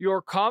you.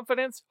 Your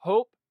confidence,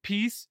 hope,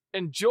 peace,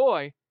 and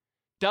joy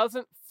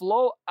doesn't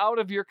flow out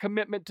of your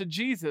commitment to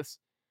Jesus,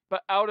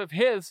 but out of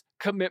his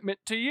commitment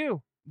to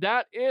you.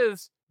 That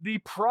is the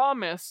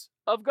promise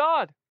of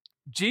God.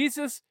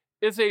 Jesus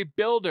is a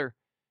builder,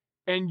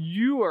 and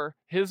you are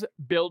his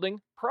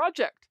building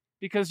project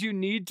because you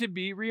need to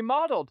be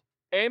remodeled.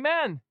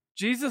 Amen.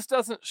 Jesus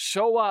doesn't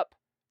show up,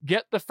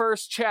 get the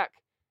first check,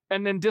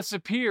 and then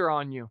disappear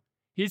on you.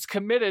 He's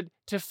committed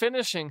to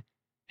finishing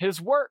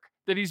his work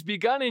that he's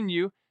begun in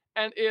you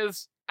and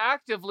is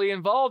actively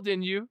involved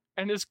in you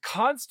and is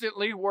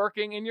constantly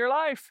working in your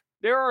life.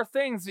 There are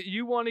things that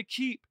you want to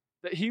keep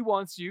that he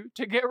wants you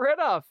to get rid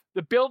of.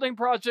 The building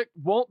project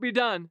won't be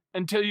done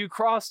until you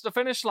cross the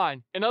finish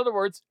line. In other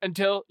words,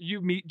 until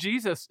you meet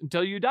Jesus,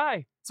 until you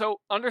die.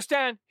 So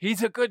understand,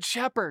 he's a good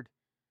shepherd.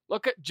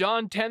 Look at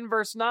John 10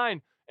 verse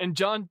 9 and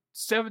John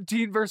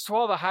 17 verse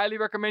 12. I highly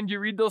recommend you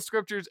read those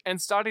scriptures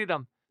and study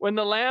them. When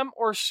the lamb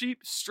or sheep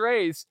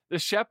strays, the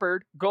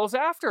shepherd goes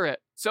after it.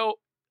 So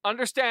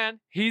understand,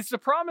 he's the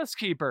promise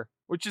keeper,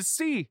 which is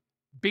C.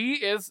 B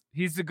is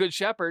he's the good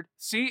shepherd.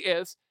 C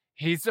is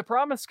he's the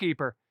promise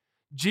keeper.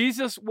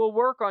 Jesus will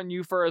work on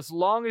you for as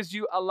long as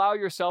you allow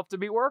yourself to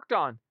be worked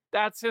on.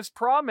 That's his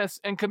promise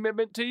and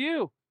commitment to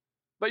you.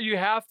 But you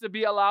have to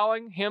be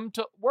allowing him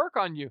to work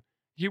on you.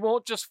 He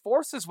won't just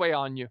force his way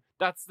on you.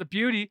 That's the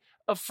beauty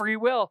of free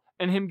will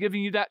and him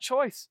giving you that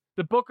choice.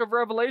 The book of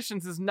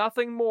Revelations is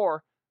nothing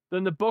more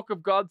than the book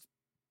of God's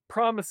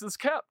promises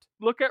kept.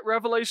 Look at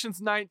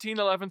Revelations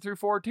 19:11 through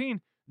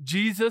 14.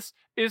 Jesus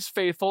is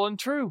faithful and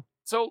true.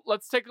 So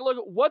let's take a look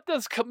at what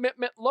does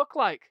commitment look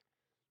like.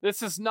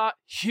 This is not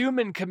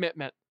human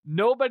commitment.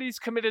 Nobody's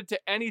committed to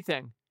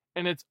anything,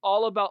 and it's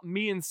all about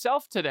me and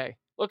self today.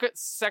 Look at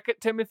 2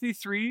 Timothy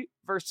 3,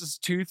 verses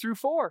 2 through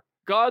 4.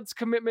 God's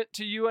commitment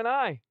to you and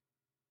I.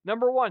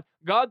 Number one,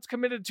 God's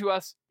committed to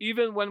us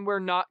even when we're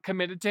not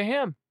committed to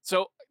him.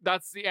 So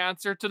that's the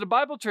answer to the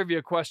Bible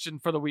trivia question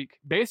for the week.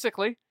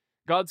 Basically,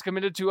 God's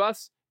committed to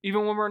us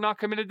even when we're not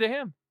committed to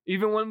him,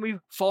 even when we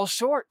fall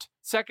short.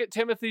 2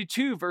 Timothy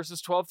 2,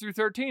 verses 12 through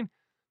 13.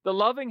 The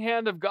loving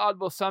hand of God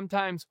will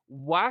sometimes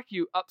whack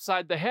you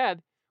upside the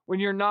head when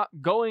you're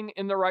not going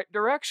in the right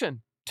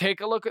direction.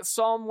 Take a look at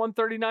Psalm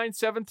 139,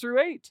 7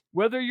 through 8.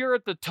 Whether you're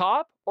at the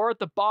top or at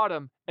the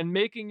bottom and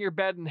making your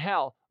bed in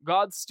hell,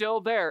 God's still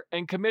there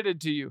and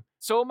committed to you.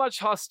 So much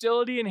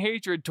hostility and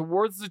hatred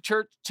towards the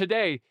church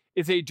today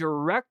is a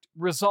direct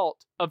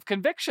result of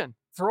conviction.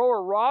 Throw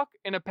a rock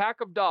in a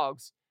pack of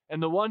dogs,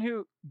 and the one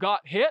who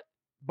got hit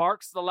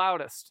barks the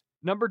loudest.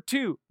 Number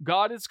two,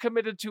 God is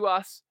committed to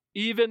us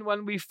even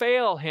when we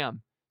fail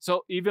him.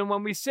 So even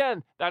when we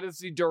sin, that is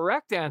the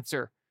direct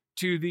answer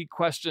to the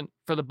question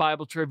for the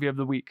Bible trivia of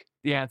the week.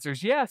 The answer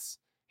is yes.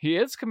 He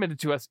is committed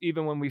to us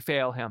even when we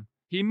fail him.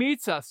 He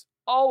meets us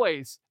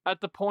always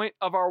at the point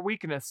of our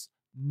weakness,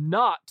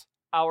 not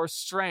our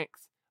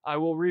strength. I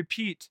will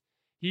repeat.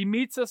 He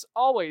meets us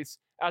always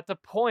at the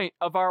point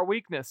of our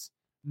weakness,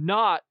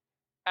 not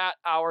at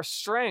our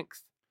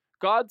strength.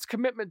 God's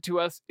commitment to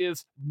us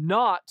is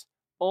not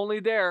only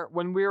there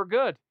when we are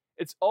good.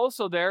 It's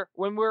also there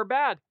when we're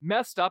bad,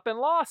 messed up, and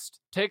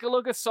lost. Take a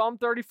look at Psalm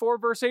 34,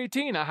 verse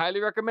 18. I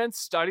highly recommend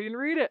study and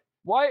read it.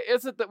 Why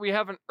is it that we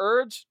have an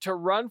urge to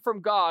run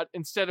from God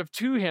instead of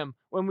to him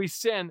when we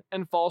sin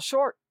and fall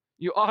short?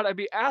 You ought to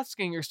be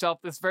asking yourself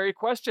this very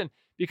question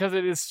because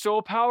it is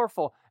so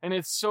powerful and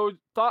it's so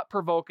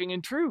thought-provoking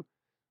and true.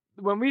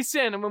 When we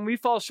sin and when we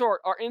fall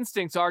short, our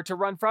instincts are to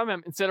run from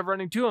him instead of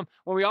running to him,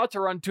 when we ought to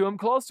run to him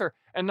closer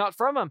and not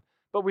from him.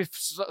 But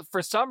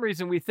for some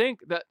reason, we think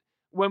that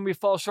when we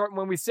fall short and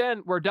when we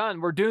sin, we're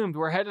done, we're doomed,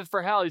 we're headed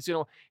for hell.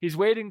 He's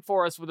waiting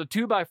for us with a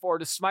 2x4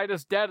 to smite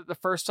us dead at the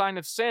first sign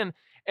of sin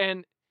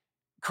and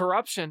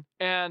corruption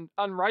and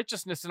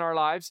unrighteousness in our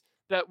lives,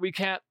 that we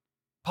can't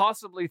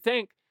possibly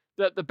think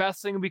that the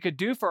best thing we could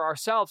do for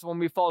ourselves when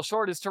we fall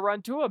short is to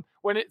run to him,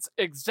 when it's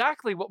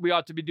exactly what we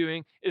ought to be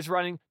doing is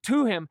running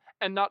to him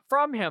and not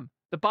from him.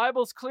 The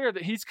Bible's clear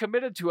that he's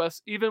committed to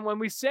us even when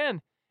we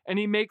sin, and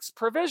he makes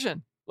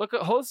provision. Look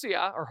at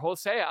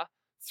Hosea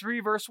 3,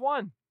 verse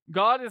 1.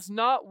 God is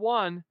not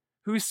one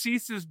who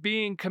ceases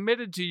being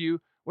committed to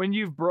you when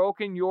you've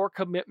broken your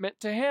commitment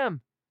to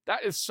him.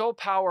 That is so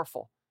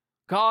powerful.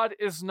 God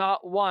is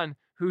not one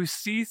who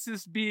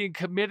ceases being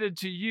committed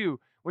to you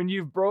when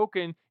you've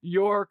broken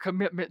your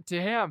commitment to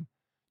him.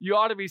 You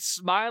ought to be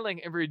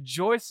smiling and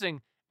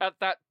rejoicing at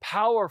that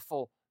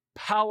powerful,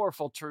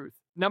 powerful truth.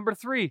 Number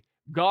 3,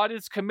 God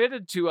is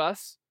committed to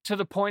us to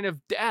the point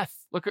of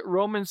death. Look at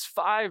Romans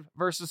 5,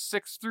 verses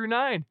 6 through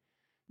 9.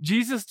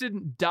 Jesus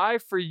didn't die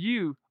for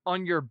you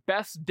on your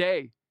best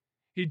day.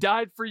 He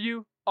died for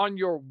you on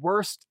your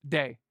worst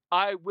day.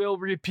 I will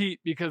repeat,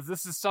 because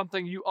this is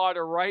something you ought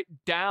to write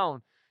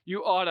down.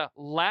 You ought to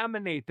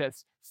laminate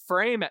this,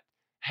 frame it,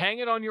 hang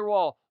it on your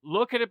wall.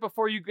 Look at it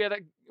before you get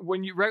it,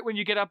 when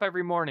you get up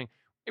every morning,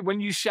 when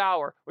you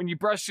shower, when you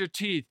brush your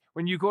teeth,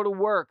 when you go to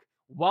work,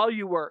 while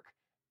you work,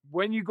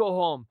 when you go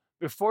home,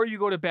 before you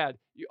go to bed.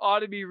 You ought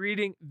to be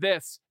reading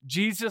this.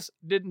 Jesus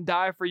didn't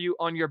die for you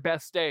on your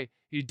best day.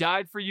 He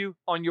died for you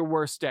on your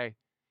worst day.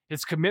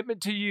 His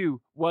commitment to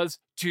you was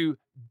to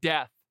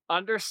death.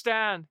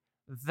 Understand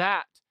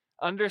that.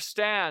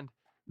 Understand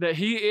that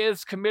he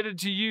is committed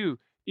to you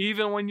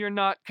even when you're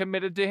not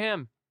committed to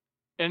him.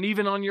 And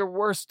even on your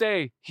worst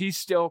day, he's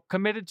still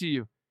committed to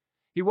you.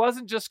 He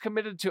wasn't just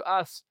committed to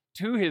us,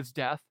 to his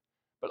death,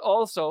 but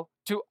also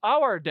to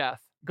our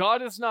death.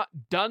 God is not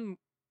done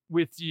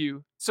with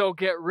you. So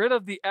get rid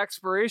of the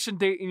expiration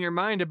date in your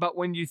mind about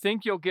when you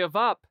think you'll give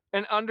up,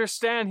 and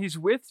understand he's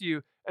with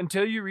you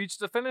until you reach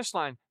the finish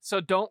line.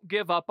 So don't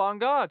give up on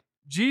God.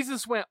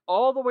 Jesus went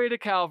all the way to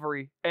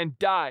Calvary and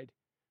died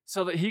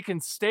so that he can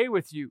stay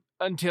with you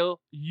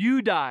until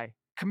you die,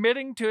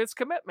 committing to his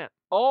commitment.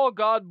 All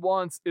God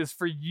wants is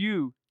for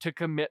you to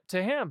commit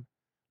to him.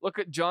 Look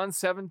at John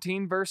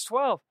 17, verse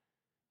 12.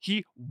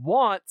 He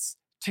wants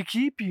to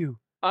keep you.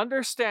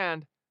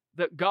 Understand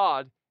that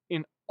God,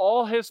 in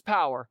all his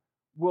power,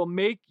 will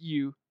make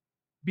you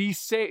be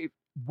saved,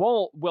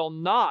 will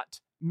not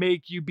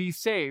make you be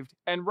saved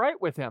and right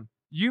with him.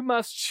 You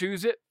must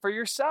choose it for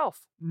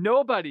yourself.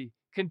 Nobody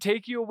can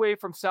take you away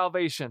from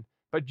salvation,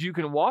 but you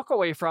can walk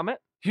away from it.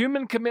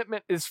 Human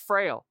commitment is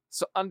frail,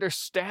 So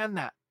understand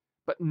that.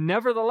 But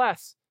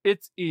nevertheless,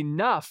 it's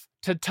enough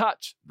to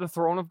touch the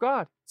throne of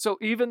God. So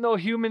even though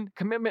human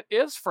commitment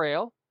is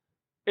frail,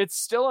 it's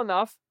still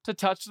enough to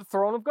touch the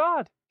throne of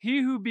God.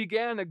 He who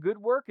began a good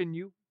work in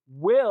you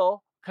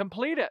will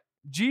complete it.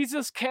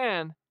 Jesus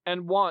can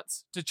and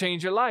wants to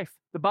change your life.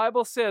 The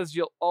Bible says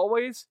you'll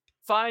always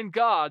find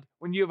God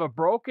when you have a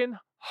broken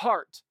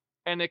heart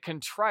and a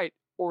contrite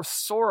or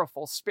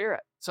sorrowful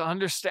spirit. So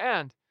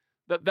understand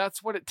that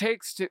that's what it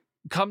takes to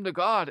come to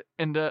God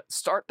and to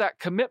start that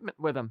commitment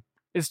with Him,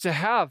 is to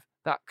have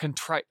that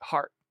contrite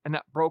heart and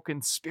that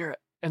broken spirit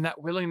and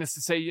that willingness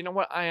to say, you know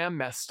what, I am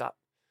messed up.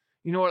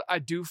 You know what, I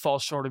do fall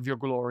short of your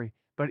glory.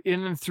 But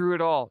in and through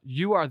it all,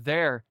 you are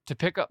there to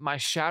pick up my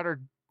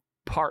shattered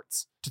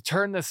parts, to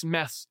turn this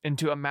mess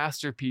into a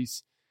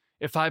masterpiece.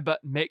 If I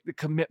but make the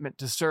commitment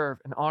to serve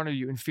and honor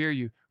you and fear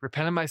you,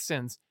 repent of my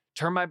sins,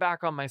 turn my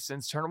back on my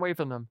sins, turn away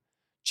from them,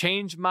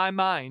 change my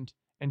mind,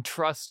 and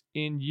trust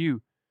in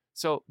you.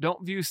 So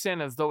don't view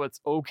sin as though it's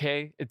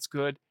okay, it's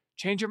good.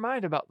 Change your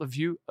mind about the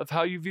view of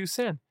how you view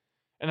sin,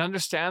 and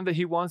understand that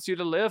He wants you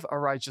to live a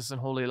righteous and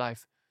holy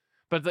life.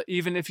 But that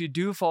even if you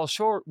do fall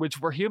short, which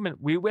we're human,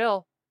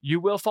 you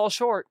will fall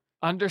short.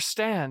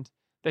 Understand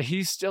that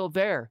He's still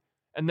there,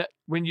 and that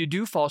when you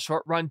do fall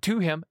short, run to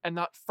Him and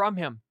not from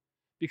Him,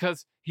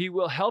 because He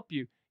will help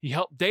you. He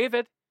helped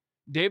David.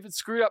 David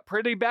screwed up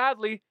pretty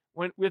badly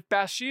with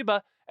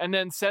Bathsheba, and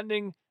then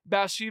sending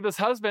Bathsheba's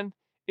husband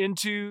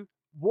into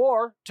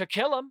war to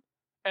kill him,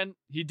 and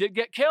he did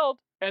get killed.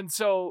 And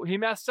so he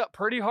messed up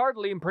pretty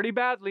hardly and pretty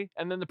badly.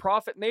 And then the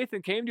prophet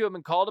Nathan came to him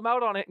and called him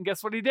out on it. And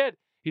guess what he did?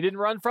 He didn't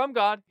run from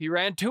God. He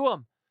ran to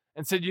Him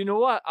and said, you know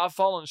what? I've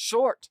fallen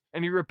short.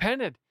 And he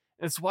repented.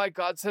 And it's why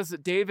God says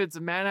that David's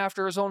a man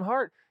after His own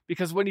heart,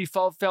 because when he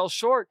fell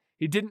short,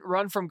 he didn't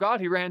run from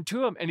God. He ran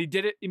to Him, and he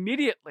did it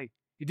immediately.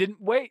 He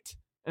didn't wait.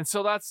 And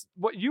so that's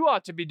what you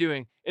ought to be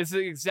doing. It's the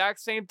exact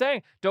same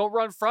thing. Don't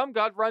run from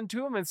God. Run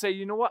to Him and say,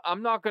 you know what?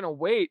 I'm not going to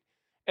wait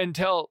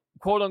until,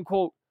 quote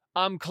unquote,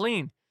 I'm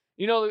clean.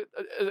 You know,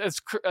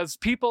 as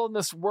people in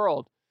this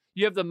world,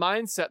 you have the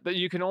mindset that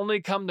you can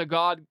only come to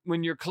God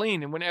when you're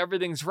clean and when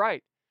everything's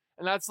right.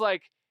 And that's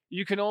like,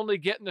 you can only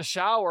get in the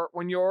shower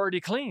when you're already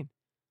clean.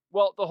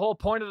 Well, the whole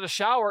point of the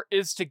shower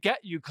is to get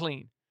you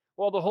clean.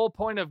 Well, the whole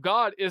point of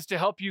God is to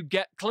help you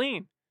get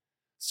clean.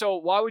 So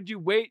why would you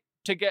wait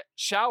to get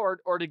showered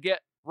or to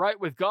get right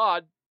with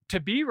God to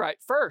be right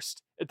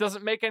first? It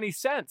doesn't make any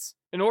sense.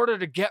 In order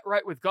to get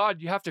right with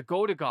God, you have to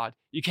go to God.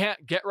 You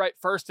can't get right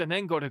first and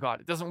then go to God.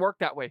 It doesn't work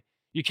that way.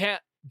 You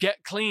can't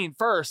get clean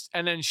first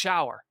and then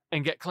shower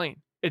and get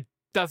clean. It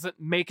doesn't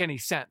make any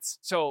sense.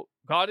 So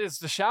God is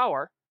the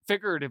shower,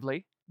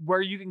 figuratively,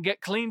 where you can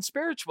get clean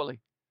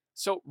spiritually.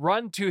 So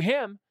run to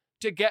Him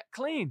to get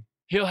clean.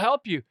 He'll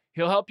help you.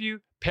 He'll help you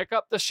pick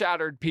up the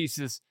shattered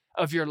pieces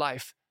of your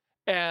life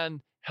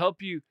and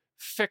help you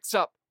fix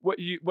up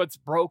what's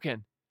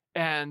broken.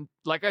 And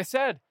like I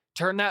said,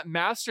 turn that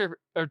mess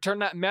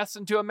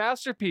into a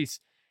masterpiece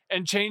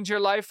and change your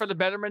life for the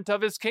betterment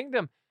of His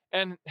kingdom,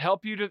 and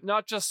help you to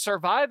not just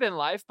survive in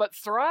life, but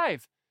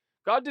thrive.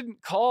 God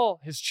didn't call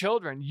His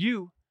children,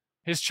 you,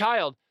 His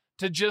child,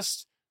 to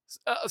just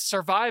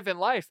survive in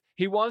life.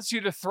 He wants you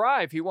to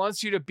thrive. He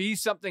wants you to be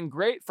something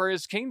great for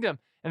His kingdom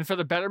and for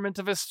the betterment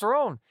of His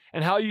throne.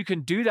 And how you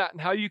can do that and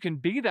how you can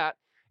be that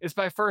is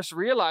by first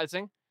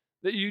realizing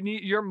that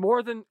you're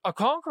more than a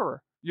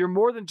conqueror. You're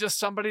more than just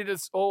somebody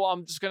that's,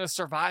 I'm just going to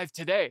survive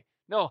today.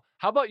 No,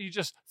 how about you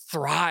just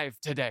thrive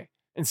today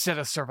instead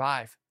of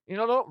survive? You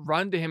know, don't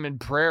run to Him in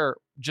prayer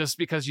just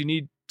because you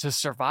need to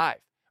survive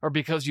or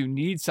because you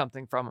need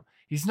something from Him.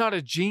 He's not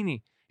a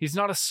genie. He's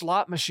not a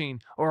slot machine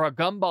or a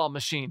gumball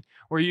machine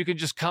where you can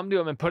just come to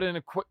Him and put in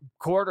a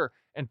quarter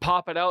and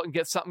pop it out and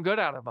get something good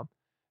out of Him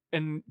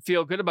and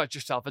feel good about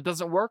yourself. It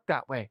doesn't work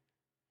that way.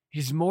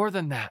 He's more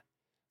than that.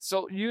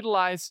 So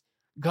utilize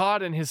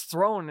God and His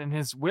throne and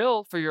His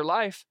will for your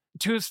life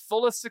to His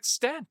fullest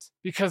extent,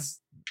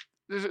 because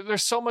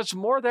there's so much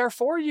more there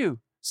for you.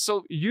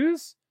 So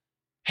use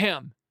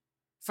Him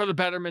for the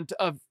betterment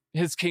of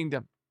His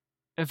kingdom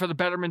and for the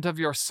betterment of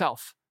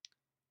yourself.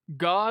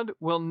 God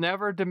will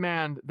never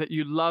demand that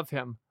you love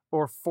Him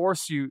or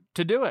force you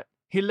to do it.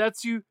 He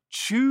lets you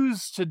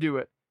choose to do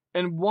it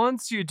and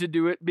wants you to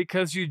do it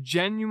because you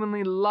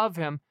genuinely love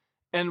Him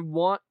and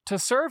want to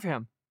serve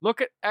Him. Look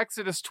at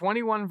Exodus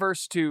 21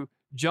 verse 2,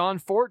 John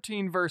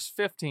 14 verse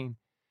 15,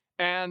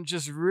 and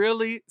just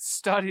really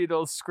study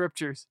those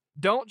scriptures.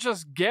 Don't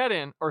just get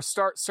in or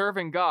start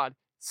serving God.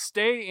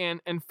 Stay in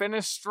and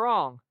finish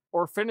strong,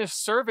 or finish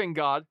serving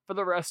God for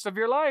the rest of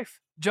your life.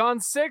 John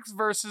 6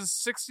 verses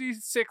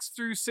 66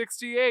 through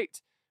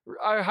 68.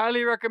 I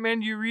highly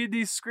recommend you read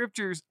these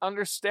scriptures,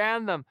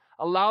 understand them,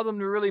 allow them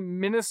to really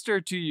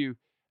minister to you,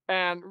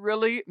 and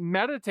really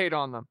meditate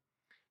on them.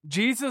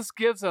 Jesus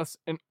gives us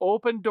an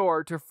open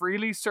door to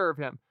freely serve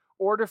Him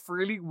or to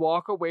freely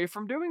walk away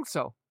from doing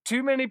so.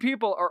 Too many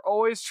people are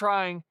always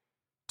trying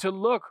to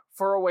look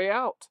for a way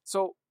out.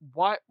 So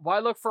why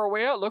look for a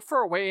way out? Look for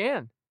a way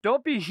in.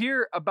 Don't be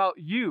here about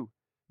you.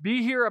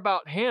 Be here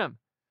about Him.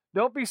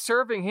 Don't be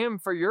serving him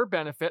for your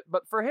benefit,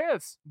 but for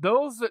his.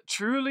 Those that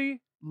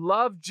truly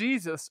love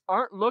Jesus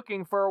aren't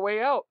looking for a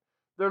way out.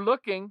 They're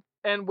looking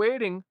and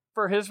waiting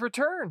for his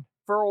return,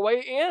 for a way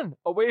in,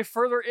 a way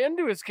further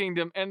into his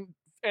kingdom,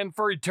 and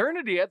for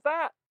eternity at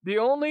that. The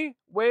only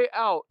way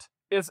out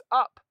is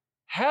up,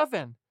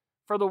 heaven,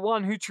 for the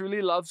one who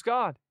truly loves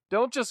God.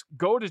 Don't just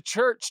go to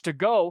church to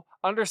go.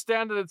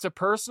 Understand that it's a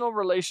personal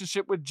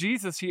relationship with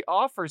Jesus he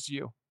offers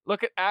you.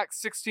 Look at Acts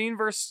 16,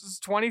 verses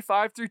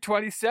 25 through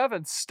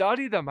 27.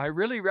 Study them. I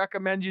really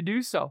recommend you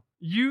do so.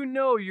 You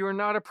know you're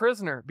not a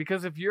prisoner,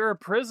 because if you're a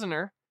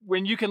prisoner,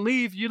 when you can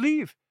leave, you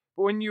leave.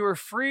 But when you are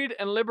freed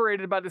and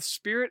liberated by the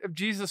Spirit of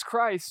Jesus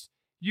Christ,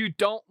 you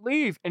don't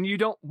leave, and you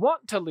don't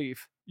want to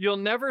leave. You'll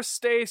never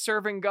stay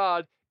serving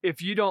God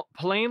if you don't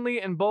plainly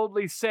and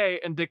boldly say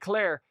and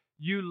declare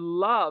you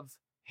love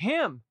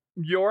him,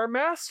 your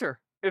master.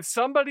 If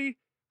somebody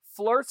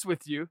flirts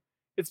with you,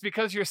 it's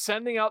because you're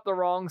sending out the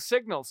wrong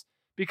signals.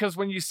 Because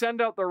when you send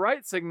out the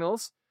right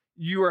signals,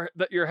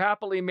 that you're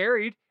happily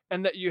married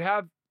and that you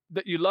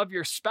love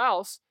your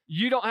spouse,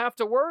 you don't have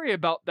to worry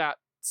about that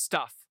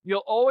stuff.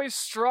 You'll always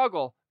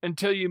struggle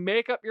until you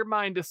make up your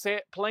mind to say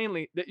it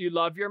plainly that you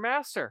love your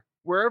master.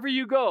 Wherever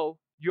you go,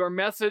 your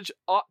message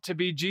ought to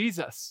be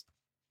Jesus.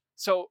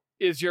 So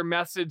is your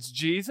message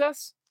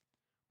Jesus,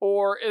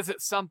 or is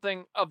it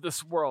something of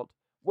this world?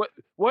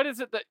 What is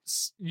it that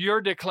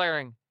you're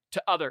declaring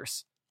to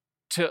others,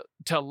 to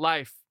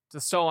life, to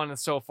so on and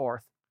so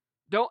forth?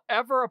 Don't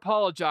ever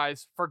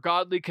apologize for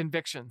godly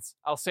convictions.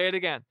 I'll say it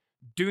again.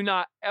 Do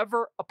not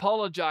ever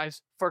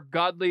apologize for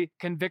godly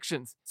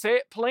convictions. Say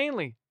it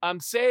plainly. I'm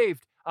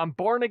saved. I'm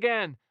born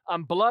again.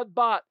 I'm blood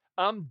bought.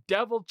 I'm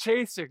devil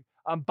chasing.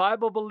 I'm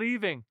Bible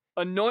believing.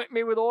 Anoint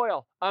me with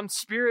oil. I'm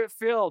spirit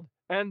filled,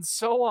 and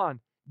so on.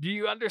 Do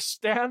you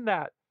understand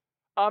that?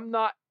 I'm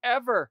not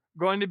ever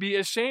going to be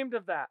ashamed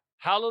of that.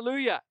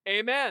 Hallelujah.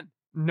 Amen.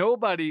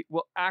 Nobody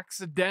will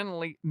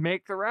accidentally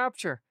make the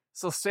rapture.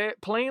 So say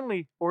it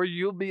plainly, or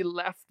you'll be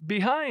left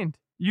behind.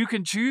 You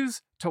can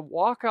choose to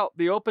walk out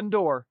the open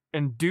door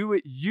and do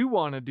what you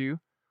want to do,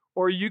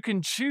 or you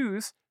can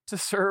choose to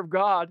serve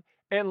God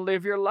and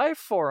live your life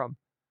for him.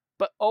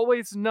 But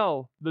always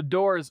know the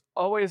door is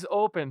always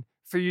open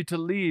for you to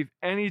leave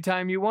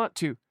anytime you want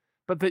to,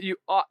 but that you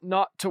ought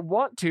not to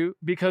want to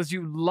because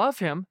you love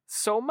him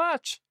so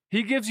much.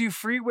 He gives you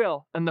free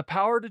will and the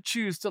power to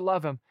choose to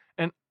love him,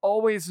 and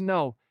always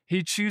know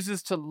he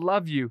chooses to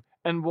love you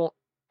and won't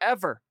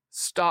ever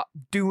stop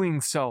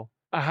doing so.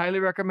 I highly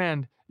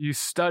recommend you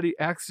study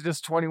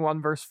Exodus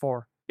 21 verse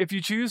 4. If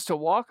you choose to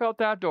walk out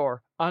that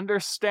door,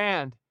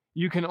 understand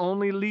you can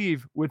only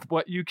leave with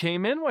what you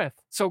came in with.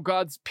 So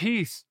God's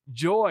peace,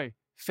 joy,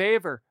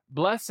 favor,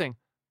 blessing,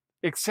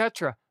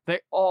 etc., they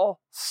all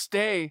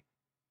stay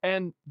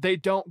and they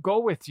don't go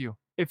with you.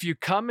 If you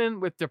come in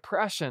with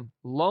depression,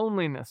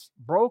 loneliness,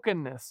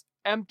 brokenness,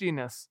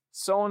 emptiness,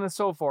 so on and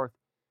so forth,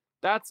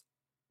 that's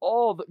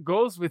all that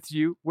goes with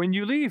you when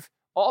you leave.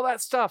 All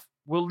that stuff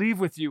will leave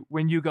with you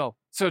when you go.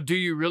 So do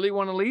you really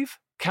want to leave?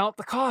 Count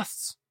the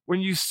costs. When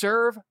you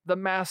serve the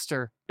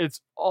master, it's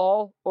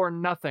all or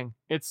nothing.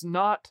 It's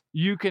not,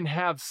 you can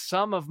have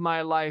some of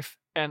my life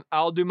and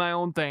I'll do my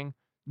own thing.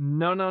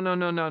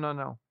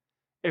 No.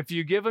 If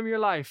you give him your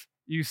life,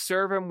 you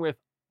serve him with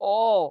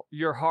all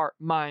your heart,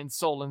 mind,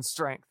 soul, and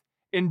strength.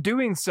 In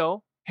doing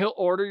so, he'll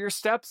order your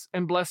steps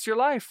and bless your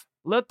life.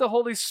 Let the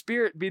Holy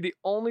Spirit be the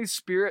only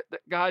spirit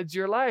that guides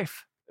your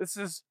life. This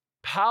is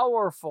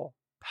powerful,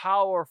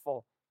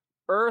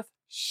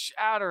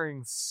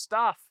 earth-shattering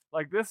stuff.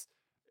 Like this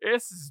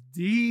is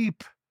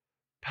deep,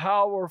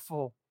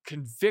 powerful,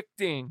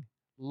 convicting,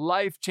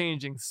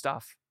 life-changing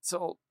stuff.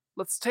 So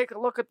let's take a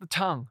look at the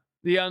tongue,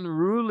 the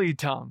unruly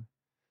tongue.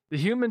 The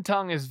human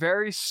tongue is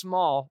very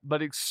small,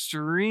 but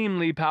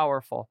extremely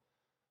powerful.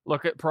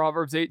 Look at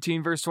Proverbs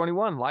 18, verse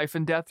 21. Life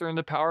and death are in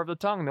the power of the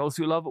tongue. Those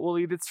who love it will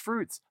eat its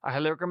fruits. I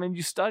highly recommend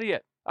you study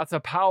it. That's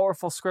a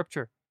powerful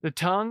scripture. The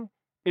tongue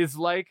is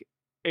like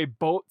a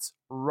boat's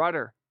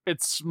rudder.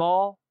 It's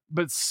small,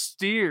 but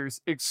steers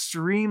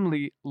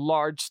extremely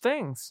large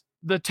things.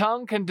 The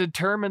tongue can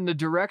determine the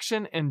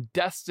direction and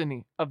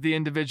destiny of the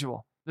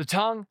individual. The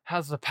tongue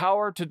has the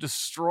power to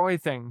destroy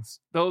things.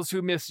 Those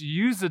who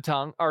misuse the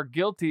tongue are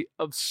guilty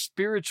of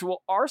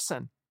spiritual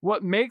arson.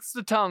 What makes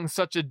the tongue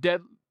such a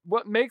deadly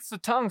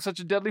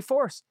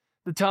force?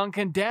 The tongue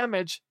can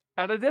damage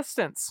at a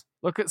distance.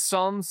 Look at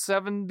Psalm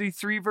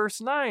 73 verse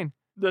 9.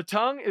 The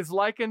tongue is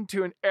likened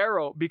to an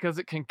arrow because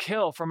it can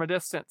kill from a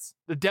distance.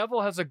 The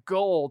devil has a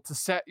goal to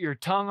set your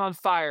tongue on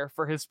fire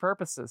for his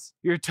purposes.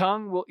 Your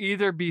tongue will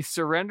either be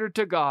surrendered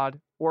to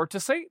God or to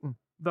Satan.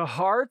 The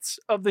hearts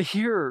of the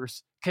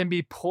hearers can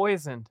be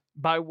poisoned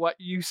by what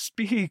you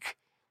speak.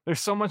 There's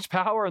so much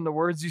power in the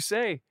words you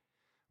say.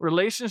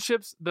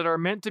 Relationships that are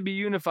meant to be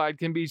unified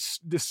can be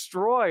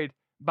destroyed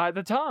by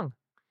the tongue.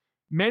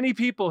 Many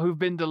people who've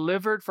been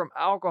delivered from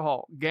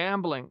alcohol,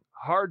 gambling,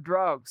 hard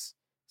drugs,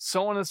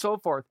 so on and so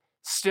forth,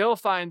 still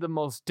find the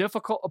most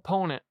difficult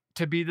opponent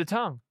to be the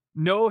tongue.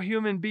 No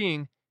human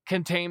being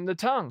can tame the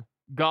tongue.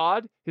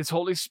 God, His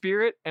Holy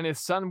Spirit, and His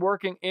Son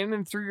working in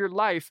and through your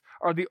life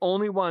are the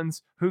only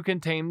ones who can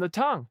tame the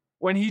tongue.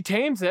 When He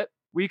tames it,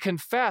 we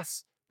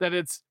confess that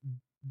it's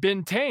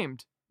been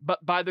tamed,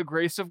 but by the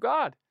grace of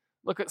God.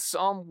 Look at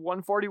Psalm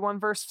 141,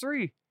 verse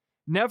 3.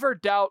 Never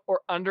doubt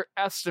or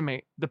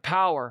underestimate the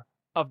power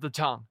of the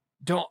tongue.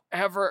 Don't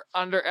ever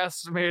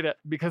underestimate it,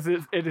 because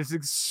it is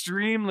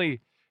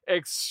extremely,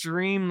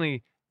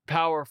 extremely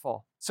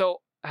powerful.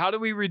 So how do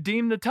we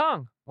redeem the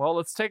tongue? Well,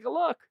 let's take a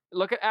look.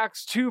 Look at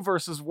Acts 2,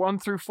 verses 1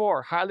 through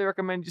 4. Highly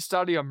recommend you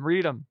study them,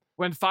 read them.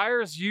 When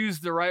fire is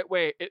used the right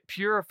way, it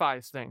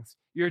purifies things.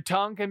 Your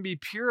tongue can be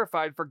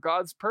purified for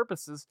God's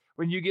purposes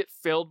when you get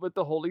filled with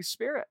the Holy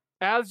Spirit.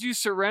 As you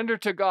surrender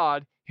to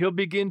God, He'll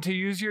begin to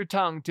use your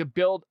tongue to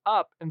build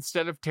up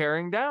instead of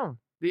tearing down.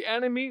 The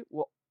enemy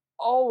will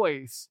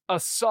always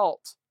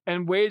assault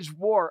and wage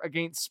war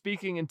against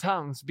speaking in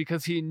tongues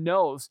because he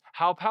knows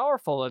how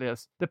powerful it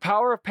is. The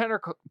power of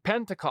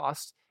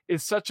Pentecost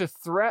is such a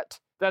threat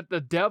that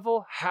the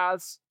devil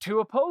has to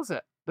oppose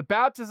it. The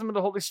baptism of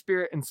the Holy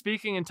Spirit and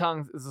speaking in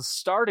tongues is a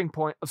starting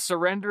point of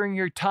surrendering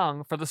your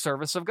tongue for the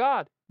service of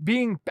God.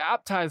 Being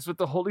baptized with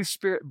the Holy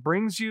Spirit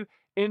brings you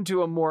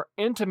into a more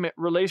intimate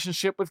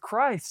relationship with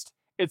Christ.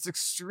 It's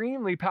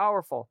extremely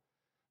powerful.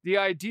 The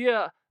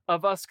idea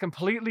of us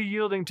completely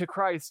yielding to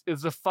Christ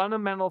is the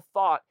fundamental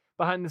thought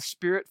behind the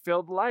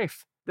Spirit-filled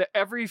life. That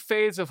every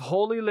phase of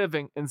holy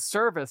living and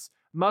service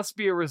must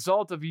be a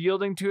result of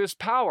yielding to His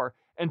power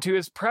and to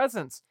His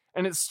presence.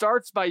 And it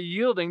starts by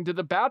yielding to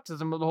the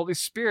baptism of the Holy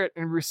Spirit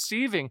and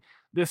receiving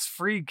this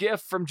free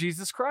gift from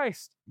Jesus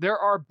Christ. There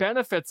are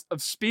benefits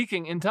of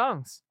speaking in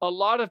tongues. A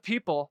lot of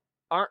people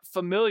aren't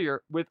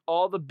familiar with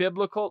all the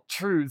biblical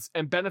truths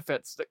and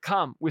benefits that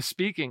come with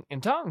speaking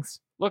in tongues.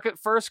 Look at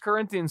 1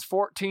 Corinthians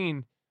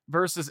 14,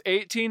 verses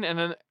 18, and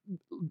then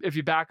if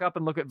you back up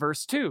and look at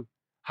verse 2,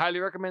 highly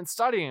recommend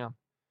studying them.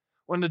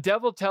 When the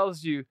devil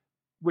tells you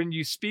when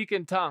you speak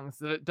in tongues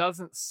that it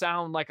doesn't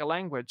sound like a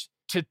language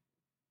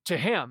to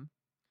him,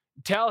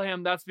 tell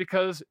him that's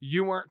because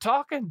you weren't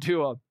talking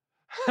to him.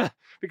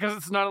 Because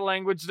it's not a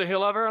language that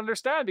he'll ever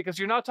understand, because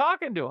you're not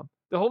talking to him.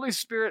 The Holy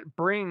Spirit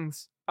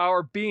brings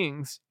our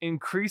beings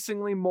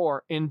increasingly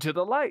more into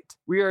the light.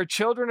 We are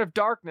children of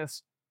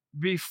darkness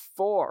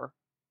before,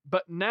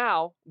 but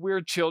now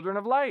we're children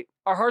of light.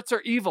 Our hearts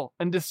are evil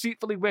and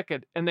deceitfully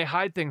wicked, and they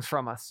hide things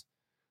from us.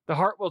 The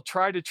heart will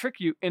try to trick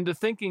you into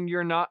thinking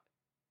you're not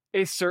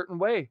a certain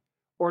way,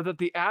 or that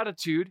the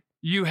attitude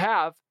you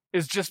have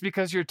is just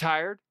because you're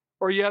tired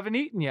or you haven't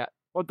eaten yet.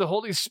 What the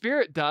Holy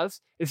Spirit does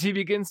is He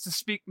begins to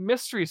speak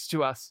mysteries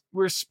to us.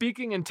 We're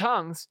speaking in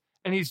tongues,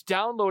 and He's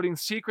downloading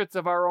secrets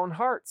of our own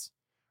hearts,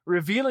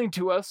 revealing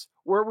to us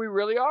where we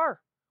really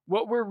are,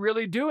 what we're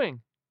really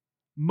doing,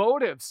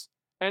 motives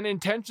and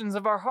intentions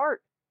of our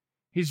heart.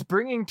 He's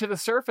bringing to the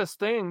surface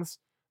things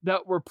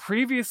that were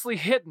previously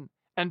hidden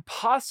and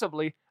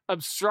possibly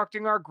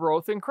obstructing our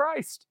growth in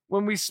Christ.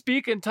 When we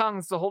speak in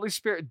tongues, the Holy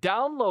Spirit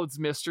downloads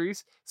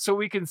mysteries so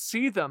we can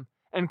see them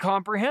and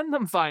comprehend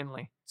them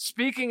finally.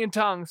 Speaking in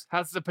tongues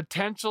has the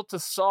potential to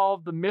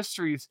solve the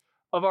mysteries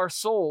of our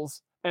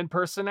souls and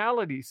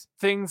personalities.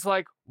 Things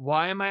like,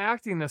 why am I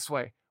acting this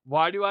way?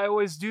 Why do I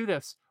always do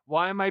this?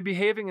 Why am I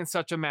behaving in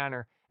such a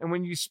manner? And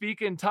when you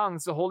speak in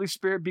tongues, the Holy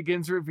Spirit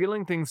begins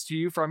revealing things to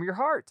you from your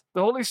heart.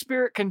 The Holy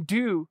Spirit can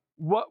do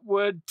what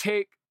would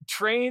take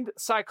trained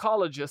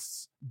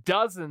psychologists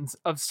dozens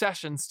of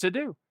sessions to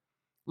do.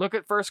 Look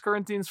at 1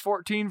 Corinthians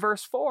 14,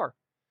 verse 4.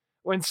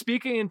 When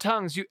speaking in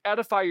tongues, you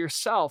edify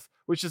yourself,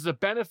 which is the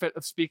benefit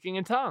of speaking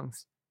in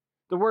tongues.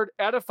 The word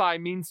edify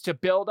means to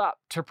build up,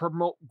 to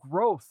promote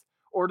growth,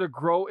 or to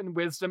grow in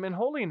wisdom and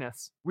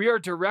holiness. We are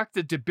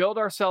directed to build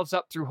ourselves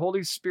up through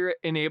Holy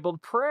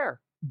Spirit-enabled prayer,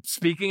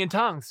 speaking in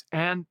tongues,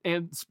 and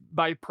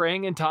by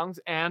praying in tongues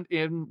and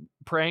in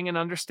praying and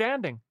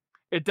understanding.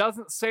 It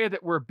doesn't say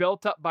that we're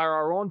built up by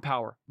our own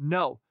power.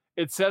 No,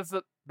 it says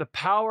that the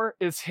power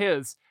is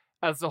His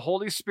as the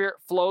Holy Spirit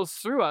flows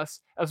through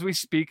us as we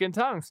speak in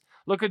tongues.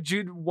 Look at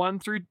Jude 1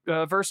 through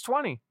verse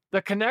 20.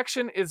 The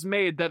connection is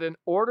made that in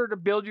order to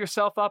build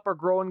yourself up or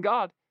grow in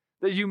God,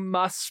 that you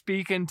must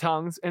speak in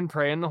tongues and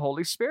pray in the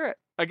Holy Spirit.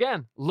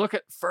 Again, look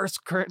at 1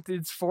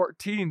 Corinthians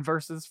 14,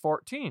 verses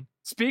 14.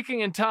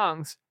 Speaking in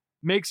tongues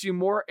makes you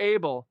more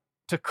able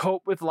to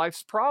cope with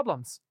life's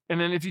problems.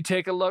 And then if you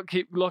take a look,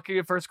 keep looking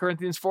at 1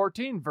 Corinthians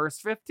 14, verse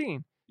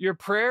 15. Your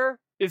prayer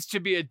is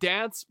to be a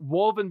dance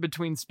woven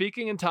between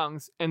speaking in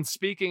tongues and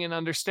speaking in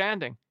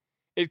understanding.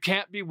 It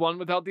can't be one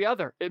without the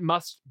other. It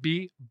must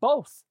be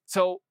both.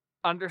 So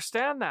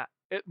understand that.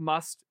 It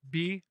must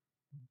be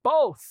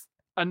both.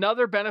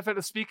 Another benefit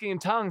of speaking in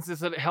tongues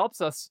is that it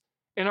helps us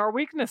in our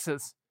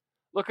weaknesses.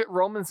 Look at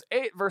Romans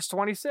 8, verse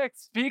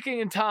 26. Speaking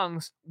in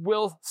tongues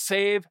will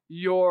save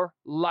your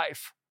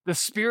life. The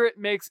Spirit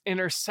makes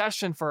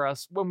intercession for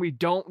us when we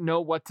don't know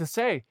what to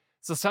say.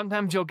 So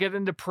sometimes you'll get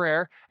into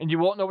prayer and you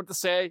won't know what to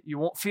say. You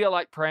won't feel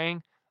like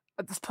praying.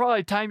 It's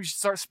probably time you should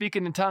start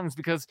speaking in tongues,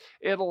 because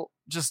it'll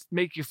just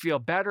make you feel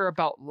better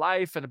about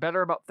life and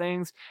better about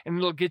things. And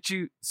it'll get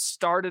you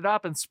started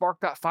up and spark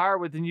that fire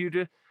within you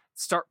to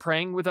start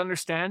praying with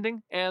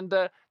understanding and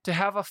to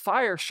have a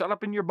fire shut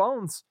up in your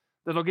bones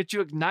that'll get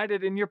you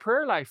ignited in your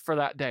prayer life for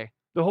that day.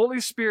 The Holy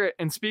Spirit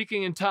and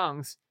speaking in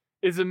tongues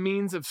is a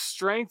means of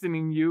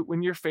strengthening you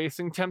when you're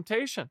facing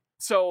temptation.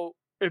 So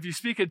if you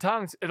speak in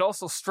tongues, it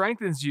also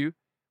strengthens you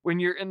when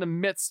you're in the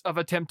midst of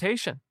a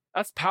temptation.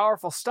 That's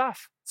powerful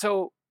stuff.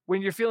 So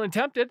when you're feeling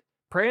tempted,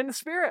 pray in the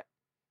Spirit.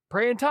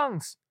 Pray in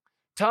tongues.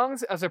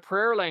 Tongues as a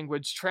prayer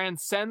language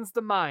transcends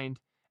the mind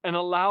and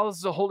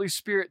allows the Holy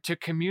Spirit to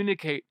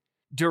communicate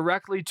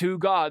directly to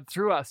God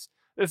through us.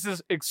 This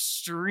is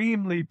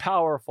extremely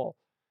powerful,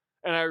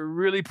 and I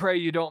really pray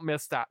you don't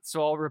miss that,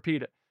 so I'll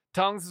repeat it.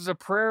 Tongues as a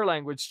prayer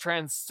language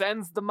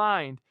transcends the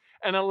mind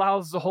and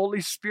allows the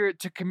Holy Spirit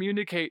to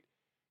communicate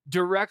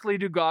directly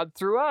to God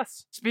through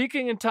us.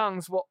 Speaking in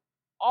tongues will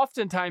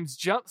oftentimes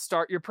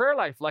jumpstart your prayer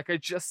life, like I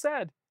just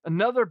said.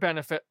 Another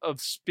benefit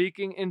of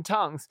speaking in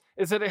tongues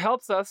is that it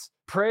helps us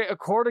pray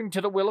according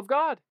to the will of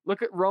God.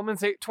 Look at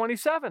Romans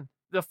 8:27.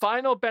 The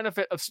final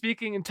benefit of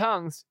speaking in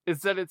tongues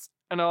is that it's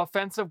an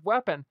offensive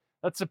weapon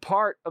that's a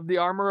part of the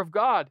armor of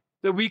God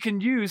that we can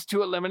use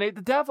to eliminate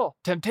the devil,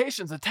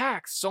 temptations,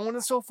 attacks, so on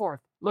and so forth.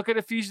 Look at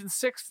Ephesians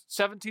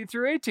 6:17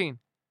 through 18.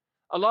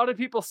 A lot of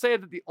people say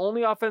that the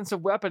only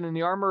offensive weapon in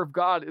the armor of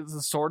God is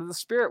the sword of the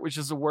Spirit, which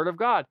is the word of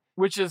God,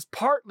 which is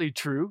partly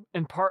true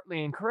and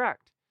partly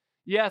incorrect.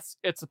 Yes,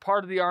 it's a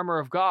part of the armor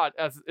of God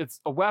as it's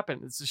a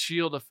weapon. It's the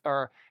shield of,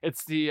 or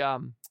it's the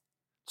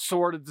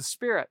sword of the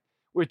Spirit,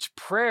 which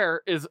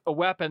prayer is a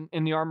weapon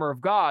in the armor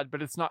of God,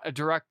 but it's not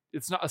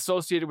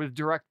associated with a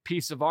direct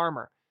piece of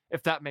armor,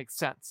 if that makes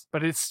sense.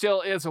 But it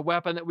still is a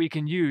weapon that we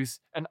can use,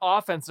 an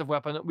offensive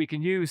weapon that we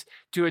can use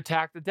to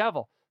attack the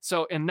devil.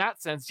 So in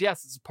that sense,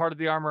 yes, it's a part of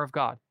the armor of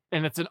God,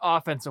 and it's an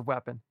offensive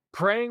weapon.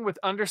 Praying with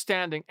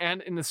understanding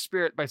and in the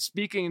Spirit by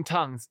speaking in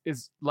tongues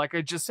is, like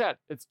I just said,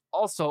 it's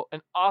also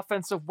an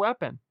offensive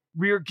weapon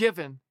we are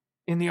given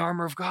in the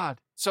armor of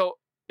God. So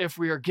if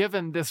we are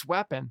given this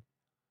weapon,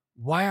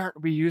 why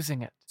aren't we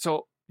using it?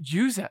 So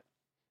use it.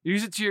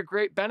 Use it to your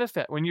great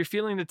benefit when you're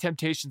feeling the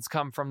temptations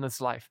come from this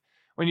life,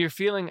 when you're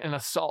feeling an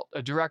assault,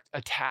 a direct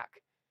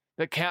attack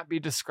that can't be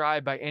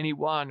described by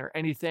anyone or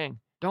anything.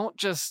 Don't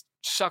just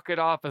shuck it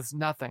off as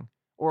nothing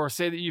or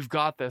say that you've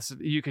got this, that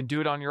you can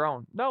do it on your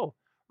own. No.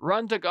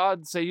 Run to God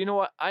and say, you know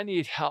what? I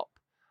need help.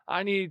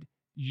 I need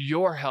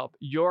your help,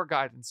 your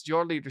guidance,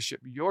 your leadership,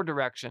 your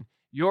direction,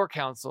 your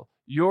counsel,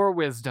 your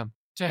wisdom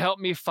to help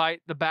me fight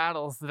the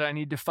battles that I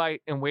need to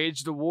fight and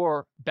wage the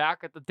war back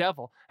at the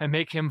devil and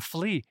make him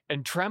flee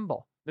and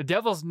tremble. The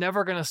devil's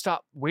never going to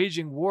stop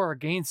waging war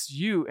against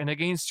you and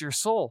against your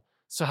soul.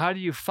 So how do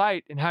you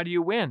fight and how do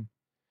you win?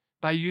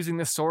 By using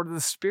the sword of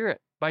the Spirit,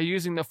 by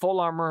using the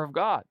full armor of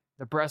God,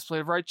 the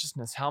breastplate of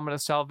righteousness, helmet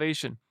of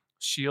salvation,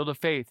 shield of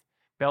faith,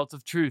 belt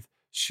of truth,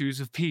 shoes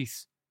of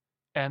peace,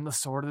 and the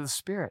sword of the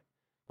Spirit.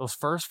 Those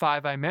first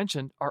 5 I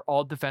mentioned are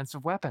all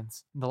defensive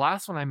weapons. And the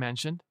last one I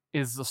mentioned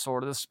is the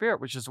sword of the Spirit,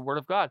 which is the word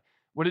of God.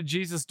 What did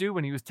Jesus do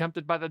when he was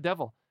tempted by the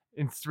devil?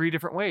 In 3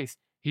 different ways.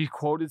 He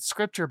quoted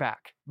scripture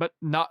back. But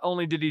not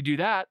only did he do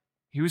that,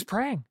 he was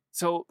praying.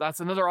 So that's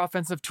another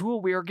offensive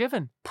tool we are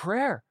given,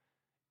 prayer.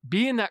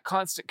 Be in that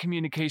constant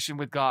communication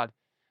with God.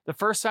 The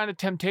first sign of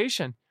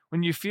temptation,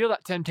 when you feel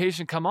that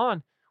temptation come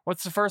on,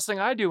 what's the first thing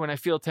I do when I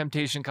feel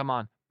temptation come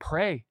on?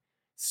 Pray.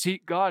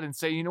 Seek God and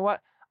say, you know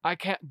what? I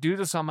can't do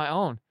this on my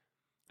own.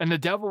 And the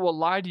devil will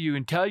lie to you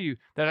and tell you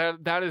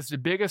that that is the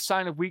biggest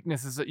sign of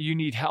weakness is that you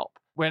need help.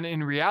 When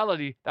in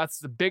reality, that's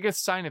the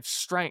biggest sign of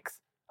strength.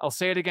 I'll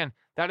say it again.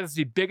 That is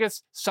the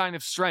biggest sign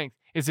of strength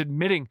is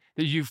admitting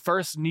that you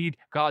first need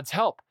God's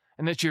help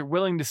and that you're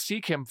willing to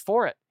seek him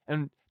for it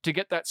and to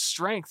get that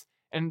strength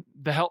and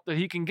the help that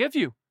he can give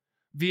you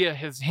via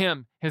his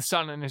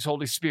Son, and his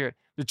Holy Spirit,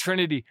 the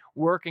Trinity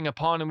working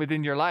upon and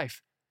within your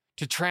life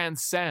to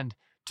transcend,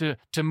 to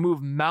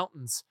move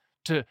mountains,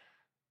 to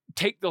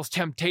take those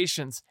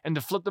temptations and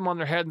to flip them on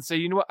their head and say,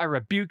 you know what? I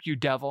rebuke you,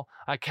 devil.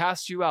 I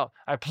cast you out.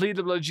 I plead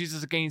the blood of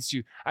Jesus against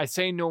you. I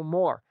say no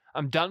more.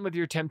 I'm done with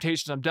your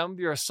temptations. I'm done with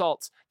your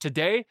assaults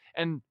today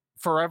and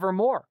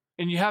forevermore.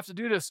 And you have to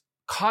do this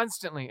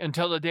constantly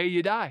until the day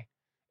you die.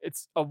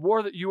 It's a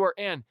war that you are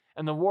in,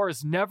 and the war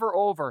is never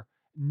over,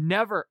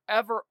 never,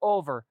 ever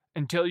over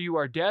until you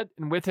are dead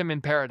and with him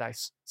in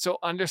paradise. So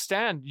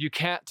understand, you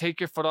can't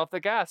take your foot off the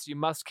gas. You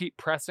must keep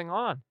pressing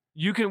on.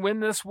 You can win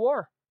this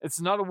war.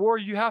 It's not a war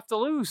you have to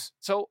lose.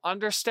 So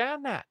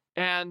understand that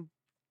and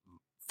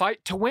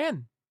fight to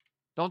win.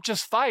 Don't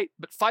just fight,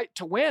 but fight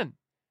to win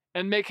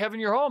and make heaven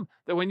your home.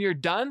 That when you're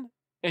done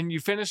and you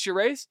finish your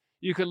race,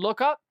 you can look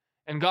up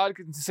and God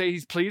can say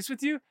he's pleased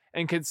with you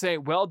and can say,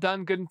 well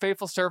done, good and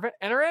faithful servant,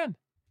 enter in.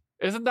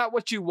 Isn't that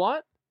what you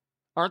want?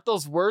 Aren't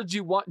those words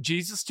you want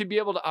Jesus to be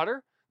able to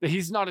utter? That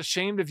he's not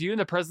ashamed of you in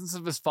the presence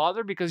of his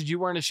Father because you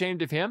weren't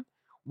ashamed of him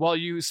while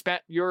you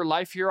spent your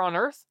life here on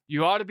earth?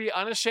 You ought to be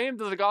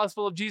unashamed of the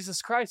gospel of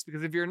Jesus Christ,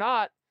 because if you're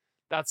not,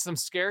 that's some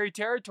scary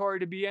territory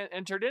to be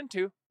entered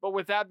into. But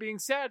with that being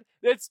said,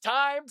 it's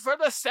time for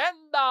the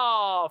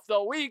send-off,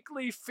 the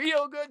weekly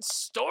feel-good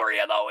story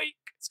of the week.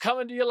 It's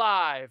coming to you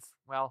live.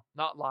 Well,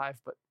 not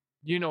live, but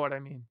you know what I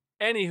mean.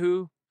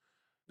 Anywho,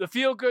 the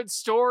feel-good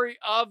story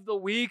of the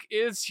week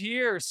is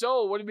here.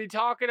 So what are we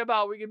talking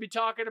about? We could be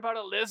talking about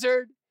a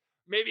lizard,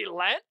 maybe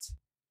Lent,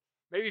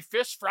 maybe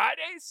Fish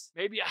Fridays,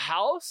 maybe a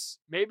house,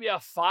 maybe a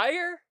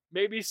fire,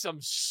 maybe some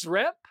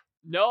shrimp.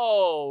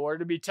 No, we're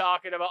to be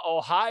talking about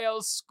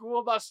Ohio's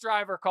school bus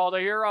driver called a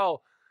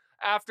hero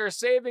after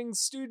saving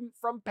student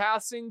from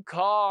passing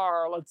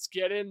car. Let's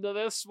get into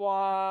this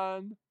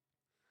one.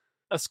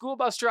 A school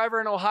bus driver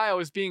in Ohio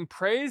is being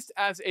praised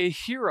as a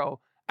hero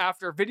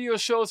after video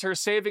shows her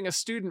saving a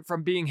student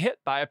from being hit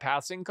by a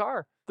passing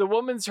car. The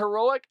woman's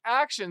heroic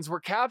actions were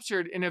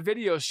captured in a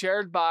video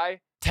shared by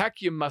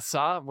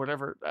Tekumasa,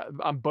 whatever,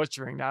 I'm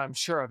butchering that, I'm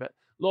sure of it,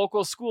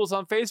 local schools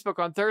on Facebook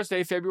on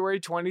Thursday, February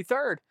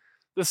 23rd.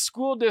 The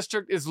school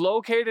district is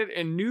located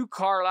in New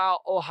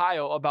Carlisle,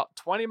 Ohio, about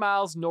 20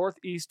 miles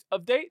northeast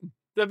of Dayton.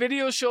 The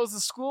video shows the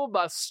school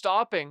bus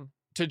stopping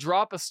to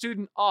drop a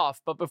student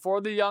off, but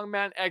before the young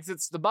man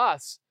exits the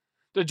bus,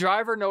 the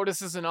driver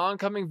notices an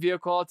oncoming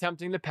vehicle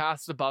attempting to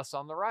pass the bus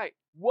on the right.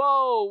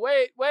 Whoa,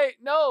 wait,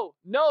 no,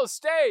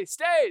 stay,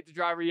 the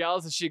driver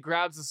yells as she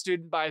grabs the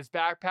student by his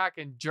backpack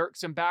and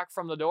jerks him back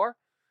from the door.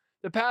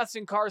 The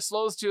passing car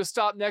slows to a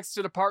stop next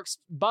to the parked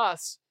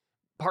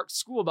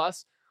school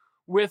bus,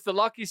 with the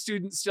lucky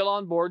student still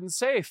on board and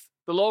safe.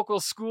 The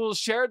local schools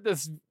shared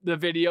the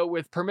video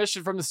with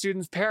permission from the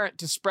student's parent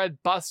to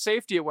spread bus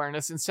safety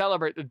awareness and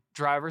celebrate the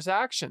driver's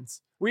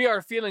actions. We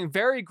are feeling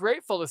very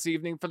grateful this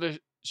evening for the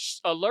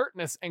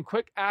alertness and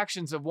quick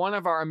actions of one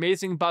of our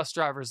amazing bus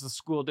drivers, the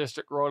school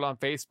district wrote on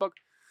Facebook.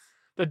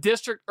 The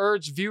district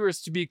urged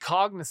viewers to be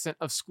cognizant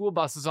of school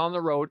buses on the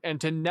road and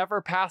to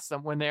never pass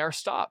them when they are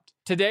stopped.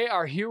 Today,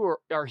 our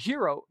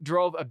hero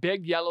drove a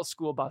big yellow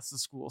school bus, the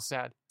school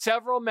said.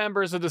 Several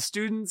members of the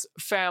student's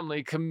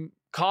family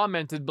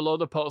commented below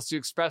the post to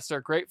express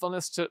their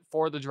gratefulness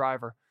for the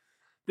driver.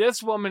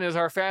 This woman is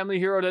our family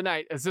hero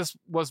tonight, as this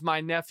was my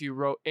nephew,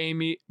 wrote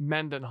Amy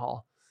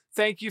Mendenhall.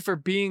 Thank you for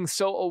being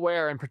so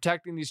aware and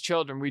protecting these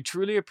children. We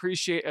truly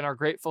appreciate and are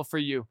grateful for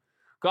you.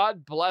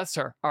 God bless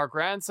her. Our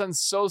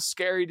grandson's so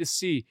scary to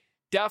see.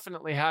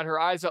 Definitely had her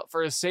eyes out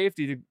for his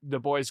safety, the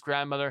boy's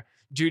grandmother,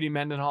 Judy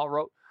Mendenhall,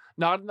 wrote.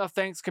 Not enough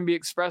thanks can be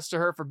expressed to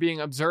her for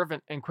being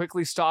observant and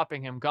quickly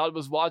stopping him. God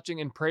was watching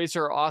and praise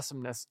her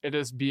awesomeness. It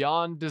is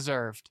beyond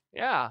deserved.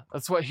 Yeah,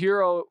 that's what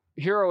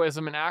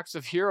heroism and acts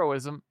of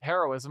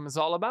heroism is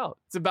all about.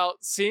 It's about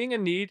seeing a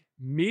need,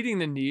 meeting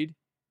the need,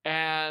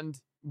 and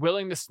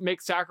willing to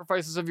make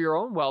sacrifices of your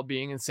own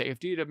well-being and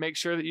safety to make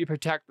sure that you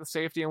protect the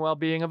safety and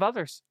well-being of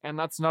others. And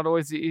that's not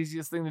always the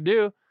easiest thing to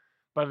do,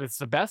 but it's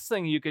the best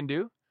thing you can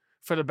do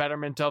for the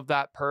betterment of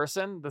that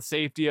person, the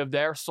safety of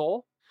their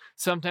soul.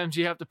 Sometimes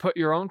you have to put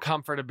your own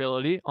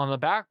comfortability on the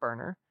back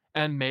burner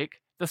and make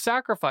the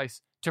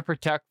sacrifice to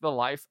protect the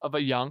life of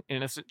a young,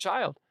 innocent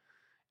child.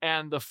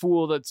 And the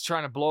fool that's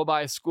trying to blow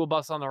by a school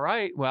bus on the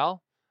right,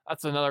 well,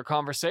 that's another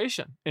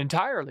conversation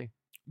entirely.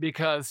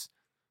 Because,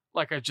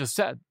 like I just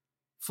said,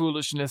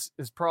 foolishness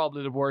is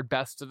probably the word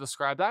best to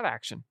describe that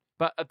action.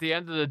 But at the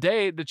end of the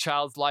day, the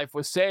child's life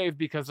was saved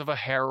because of a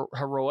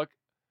heroic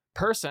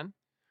person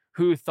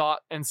who thought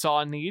and saw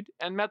a need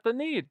and met the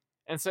need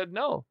and said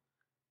no.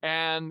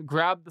 And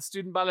grabbed the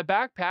student by the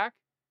backpack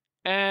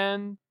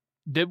and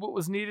did what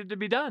was needed to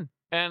be done.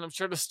 And I'm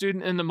sure the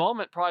student in the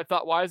moment probably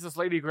thought, why is this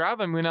lady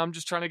grabbing me when I'm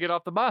just trying to get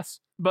off the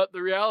bus? But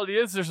the reality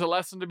is there's a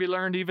lesson to be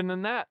learned even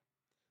in that.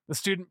 The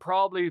student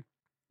probably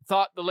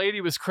thought the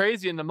lady was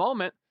crazy in the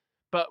moment,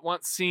 but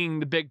once seeing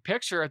the big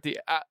picture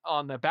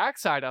on the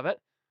backside of it,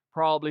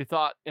 probably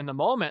thought in the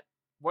moment,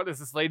 what is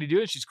this lady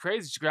doing? She's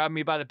crazy. She's grabbing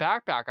me by the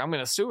backpack. I'm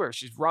going to sue her.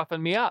 She's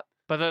roughing me up.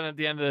 But then at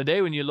the end of the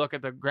day, when you look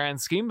at the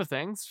grand scheme of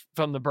things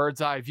from the bird's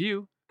eye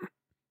view,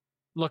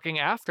 looking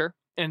after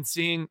and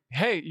seeing,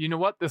 hey, you know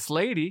what? This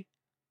lady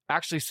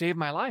actually saved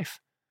my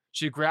life.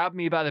 She grabbed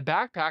me by the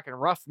backpack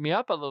and roughed me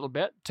up a little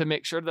bit to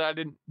make sure that I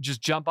didn't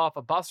just jump off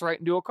a bus right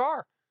into a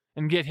car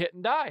and get hit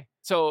and die.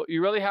 So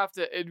you really have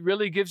to, it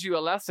really gives you a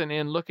lesson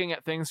in looking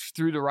at things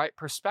through the right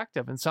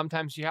perspective. And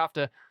sometimes you have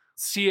to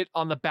see it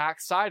on the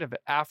back side of it.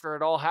 After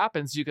it all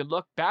happens, you can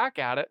look back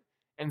at it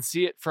and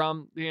see it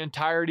from the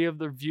entirety of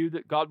the view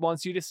that God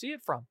wants you to see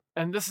it from.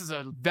 And this is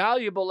a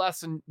valuable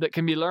lesson that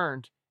can be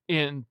learned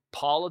in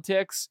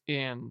politics,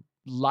 in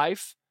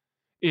life,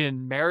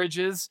 in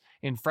marriages,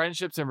 in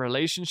friendships and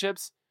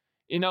relationships.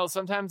 You know,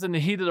 sometimes in the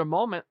heat of the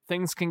moment,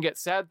 things can get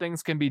said,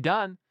 things can be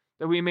done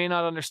that we may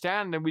not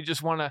understand, and we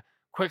just want to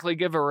quickly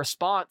give a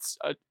response,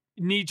 a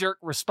knee-jerk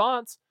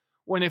response,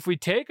 when if we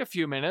take a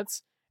few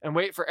minutes and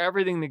wait for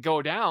everything to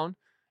go down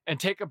and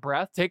take a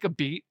breath, take a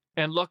beat,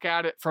 and look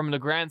at it from the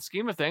grand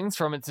scheme of things,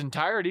 from its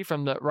entirety,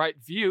 from the right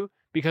view,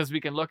 because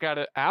we can look at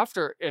it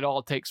after it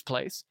all takes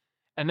place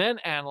and then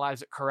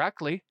analyze it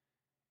correctly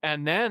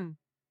and then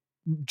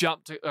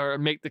jump to or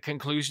make the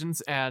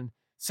conclusions and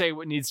say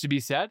what needs to be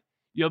said,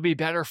 you'll be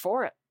better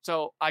for it.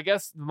 So I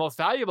guess the most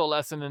valuable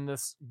lesson in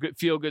this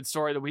feel-good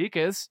story of the week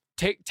is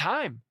take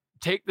time.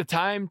 Take the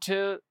time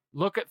to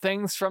look at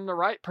things from the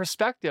right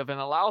perspective and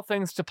allow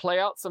things to play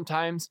out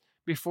sometimes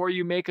before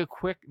you make a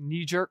quick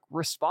knee-jerk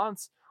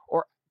response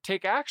or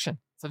take action.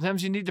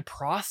 Sometimes you need to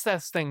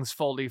process things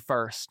fully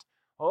first.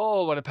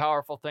 Oh, what a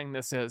powerful thing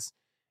this is.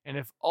 And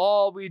if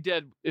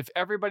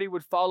everybody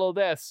would follow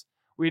this,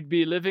 we'd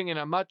be living in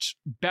a much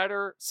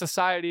better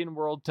society and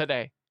world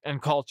today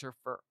and culture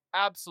for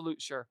absolute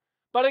sure.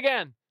 But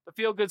again, the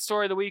feel-good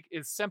story of the week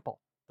is simple.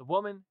 The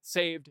woman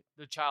saved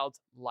the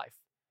child's life.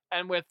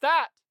 And with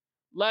that,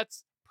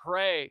 let's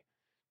pray.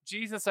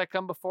 Jesus, I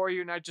come before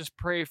you and I just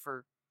pray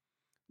for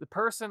the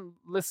person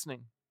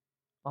listening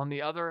on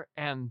the other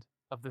end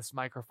of this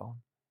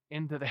microphone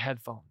into the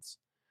headphones.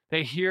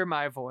 They hear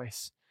my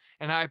voice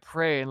and I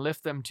pray and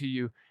lift them to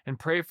you and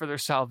pray for their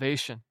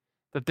salvation,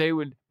 that they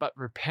would but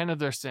repent of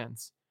their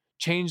sins,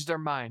 change their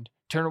mind,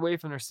 turn away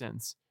from their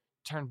sins,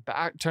 turn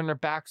their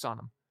backs on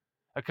them,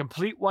 a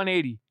complete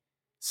 180,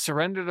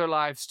 surrender their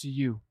lives to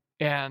you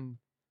and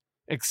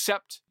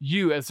accept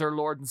you as their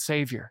Lord and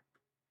Savior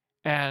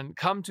and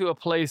come to a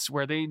place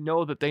where they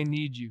know that they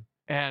need you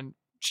and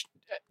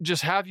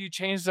just have you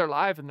change their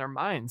life and their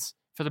minds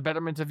for the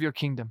betterment of your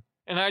kingdom.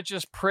 And I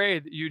just pray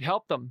that you'd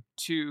help them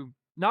to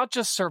not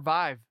just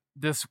survive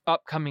this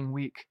upcoming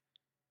week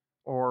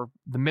or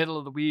the middle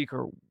of the week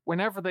or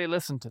whenever they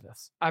listen to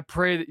this. I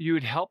pray that you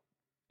would help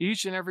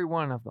each and every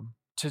one of them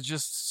to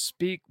just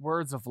speak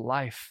words of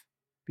life,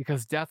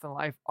 because death and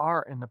life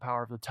are in the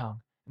power of the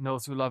tongue, and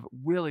those who love it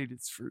will eat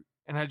its fruit.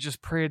 And I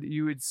just pray that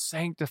you would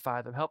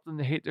sanctify them, help them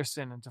to hate their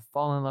sin and to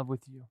fall in love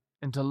with you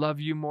and to love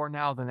you more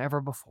now than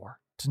ever before,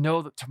 to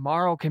know that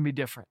tomorrow can be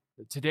different,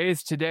 that today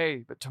is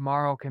today, but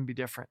tomorrow can be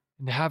different,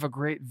 and to have a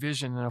great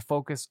vision and a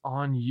focus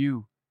on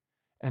you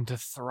and to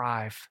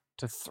thrive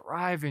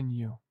in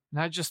you.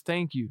 And I just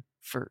thank you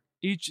for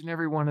each and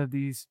every one of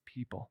these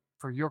people,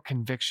 for your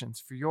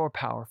convictions, for your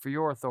power, for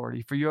your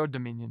authority, for your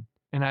dominion.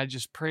 And I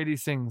just pray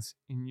these things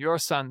in your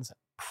Son's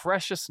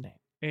precious name.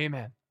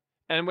 Amen.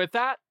 And with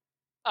that,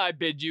 I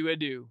bid you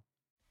adieu.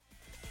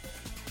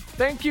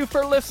 Thank you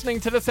for listening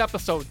to this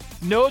episode.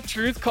 No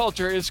Truth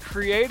Culture is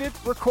created,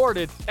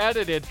 recorded,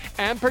 edited,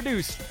 and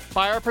produced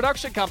by our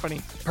production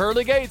company,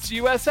 Pearly Gates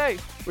USA,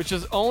 which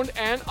is owned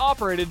and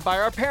operated by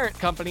our parent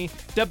company,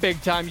 The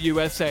Big Time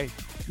USA.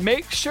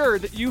 Make sure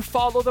that you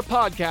follow the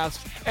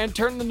podcast and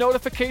turn the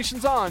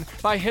notifications on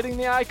by hitting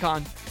the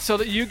icon so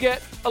that you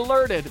get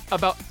alerted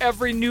about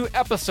every new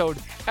episode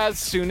as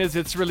soon as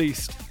it's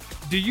released.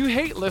 Do you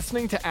hate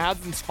listening to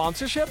ads and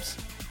sponsorships?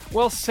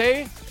 Well,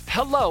 say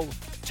hello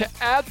to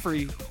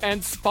ad-free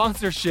and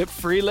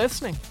sponsorship-free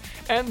listening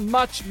and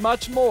much,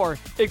 much more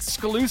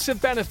exclusive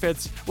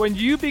benefits when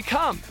you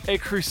become a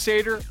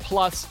Crusader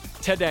Plus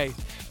today.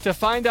 To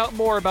find out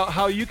more about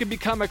how you can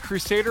become a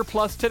Crusader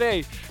Plus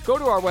today, go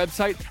to our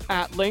website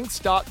at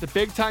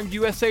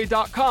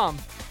links.thebigtimeusa.com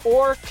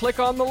or click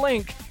on the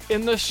link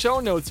in the show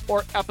notes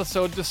or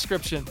episode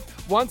description.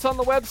 Once on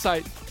the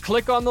website,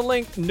 click on the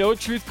link No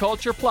Truth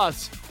Culture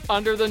Plus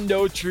under the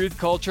No Truth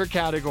Culture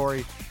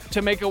category.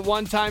 To make a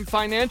one-time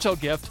financial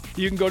gift,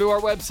 you can go to our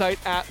website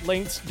at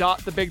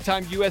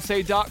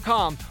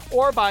links.thebigtimeusa.com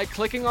or by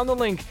clicking on the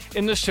link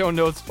in the show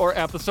notes or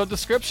episode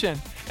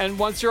description. And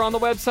once you're on the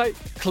website,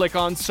 click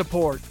on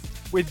support.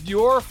 With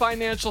your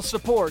financial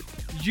support,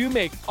 you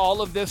make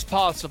all of this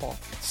possible.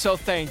 So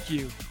thank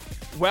you.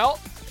 Well,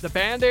 the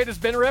Band-Aid has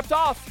been ripped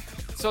off,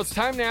 so it's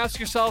time to ask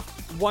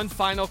yourself one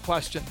final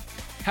question.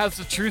 Has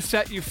the truth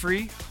set you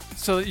free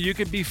so that you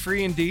could be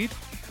free indeed?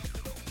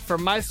 For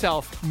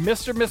myself,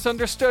 Mr.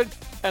 Misunderstood,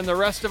 and the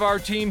rest of our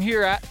team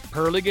here at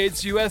Pearly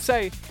Gates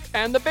USA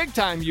and the Big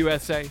Time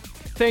USA,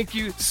 thank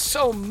you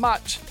so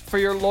much for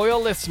your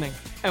loyal listening,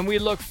 and we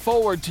look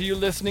forward to you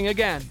listening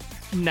again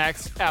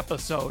next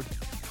episode.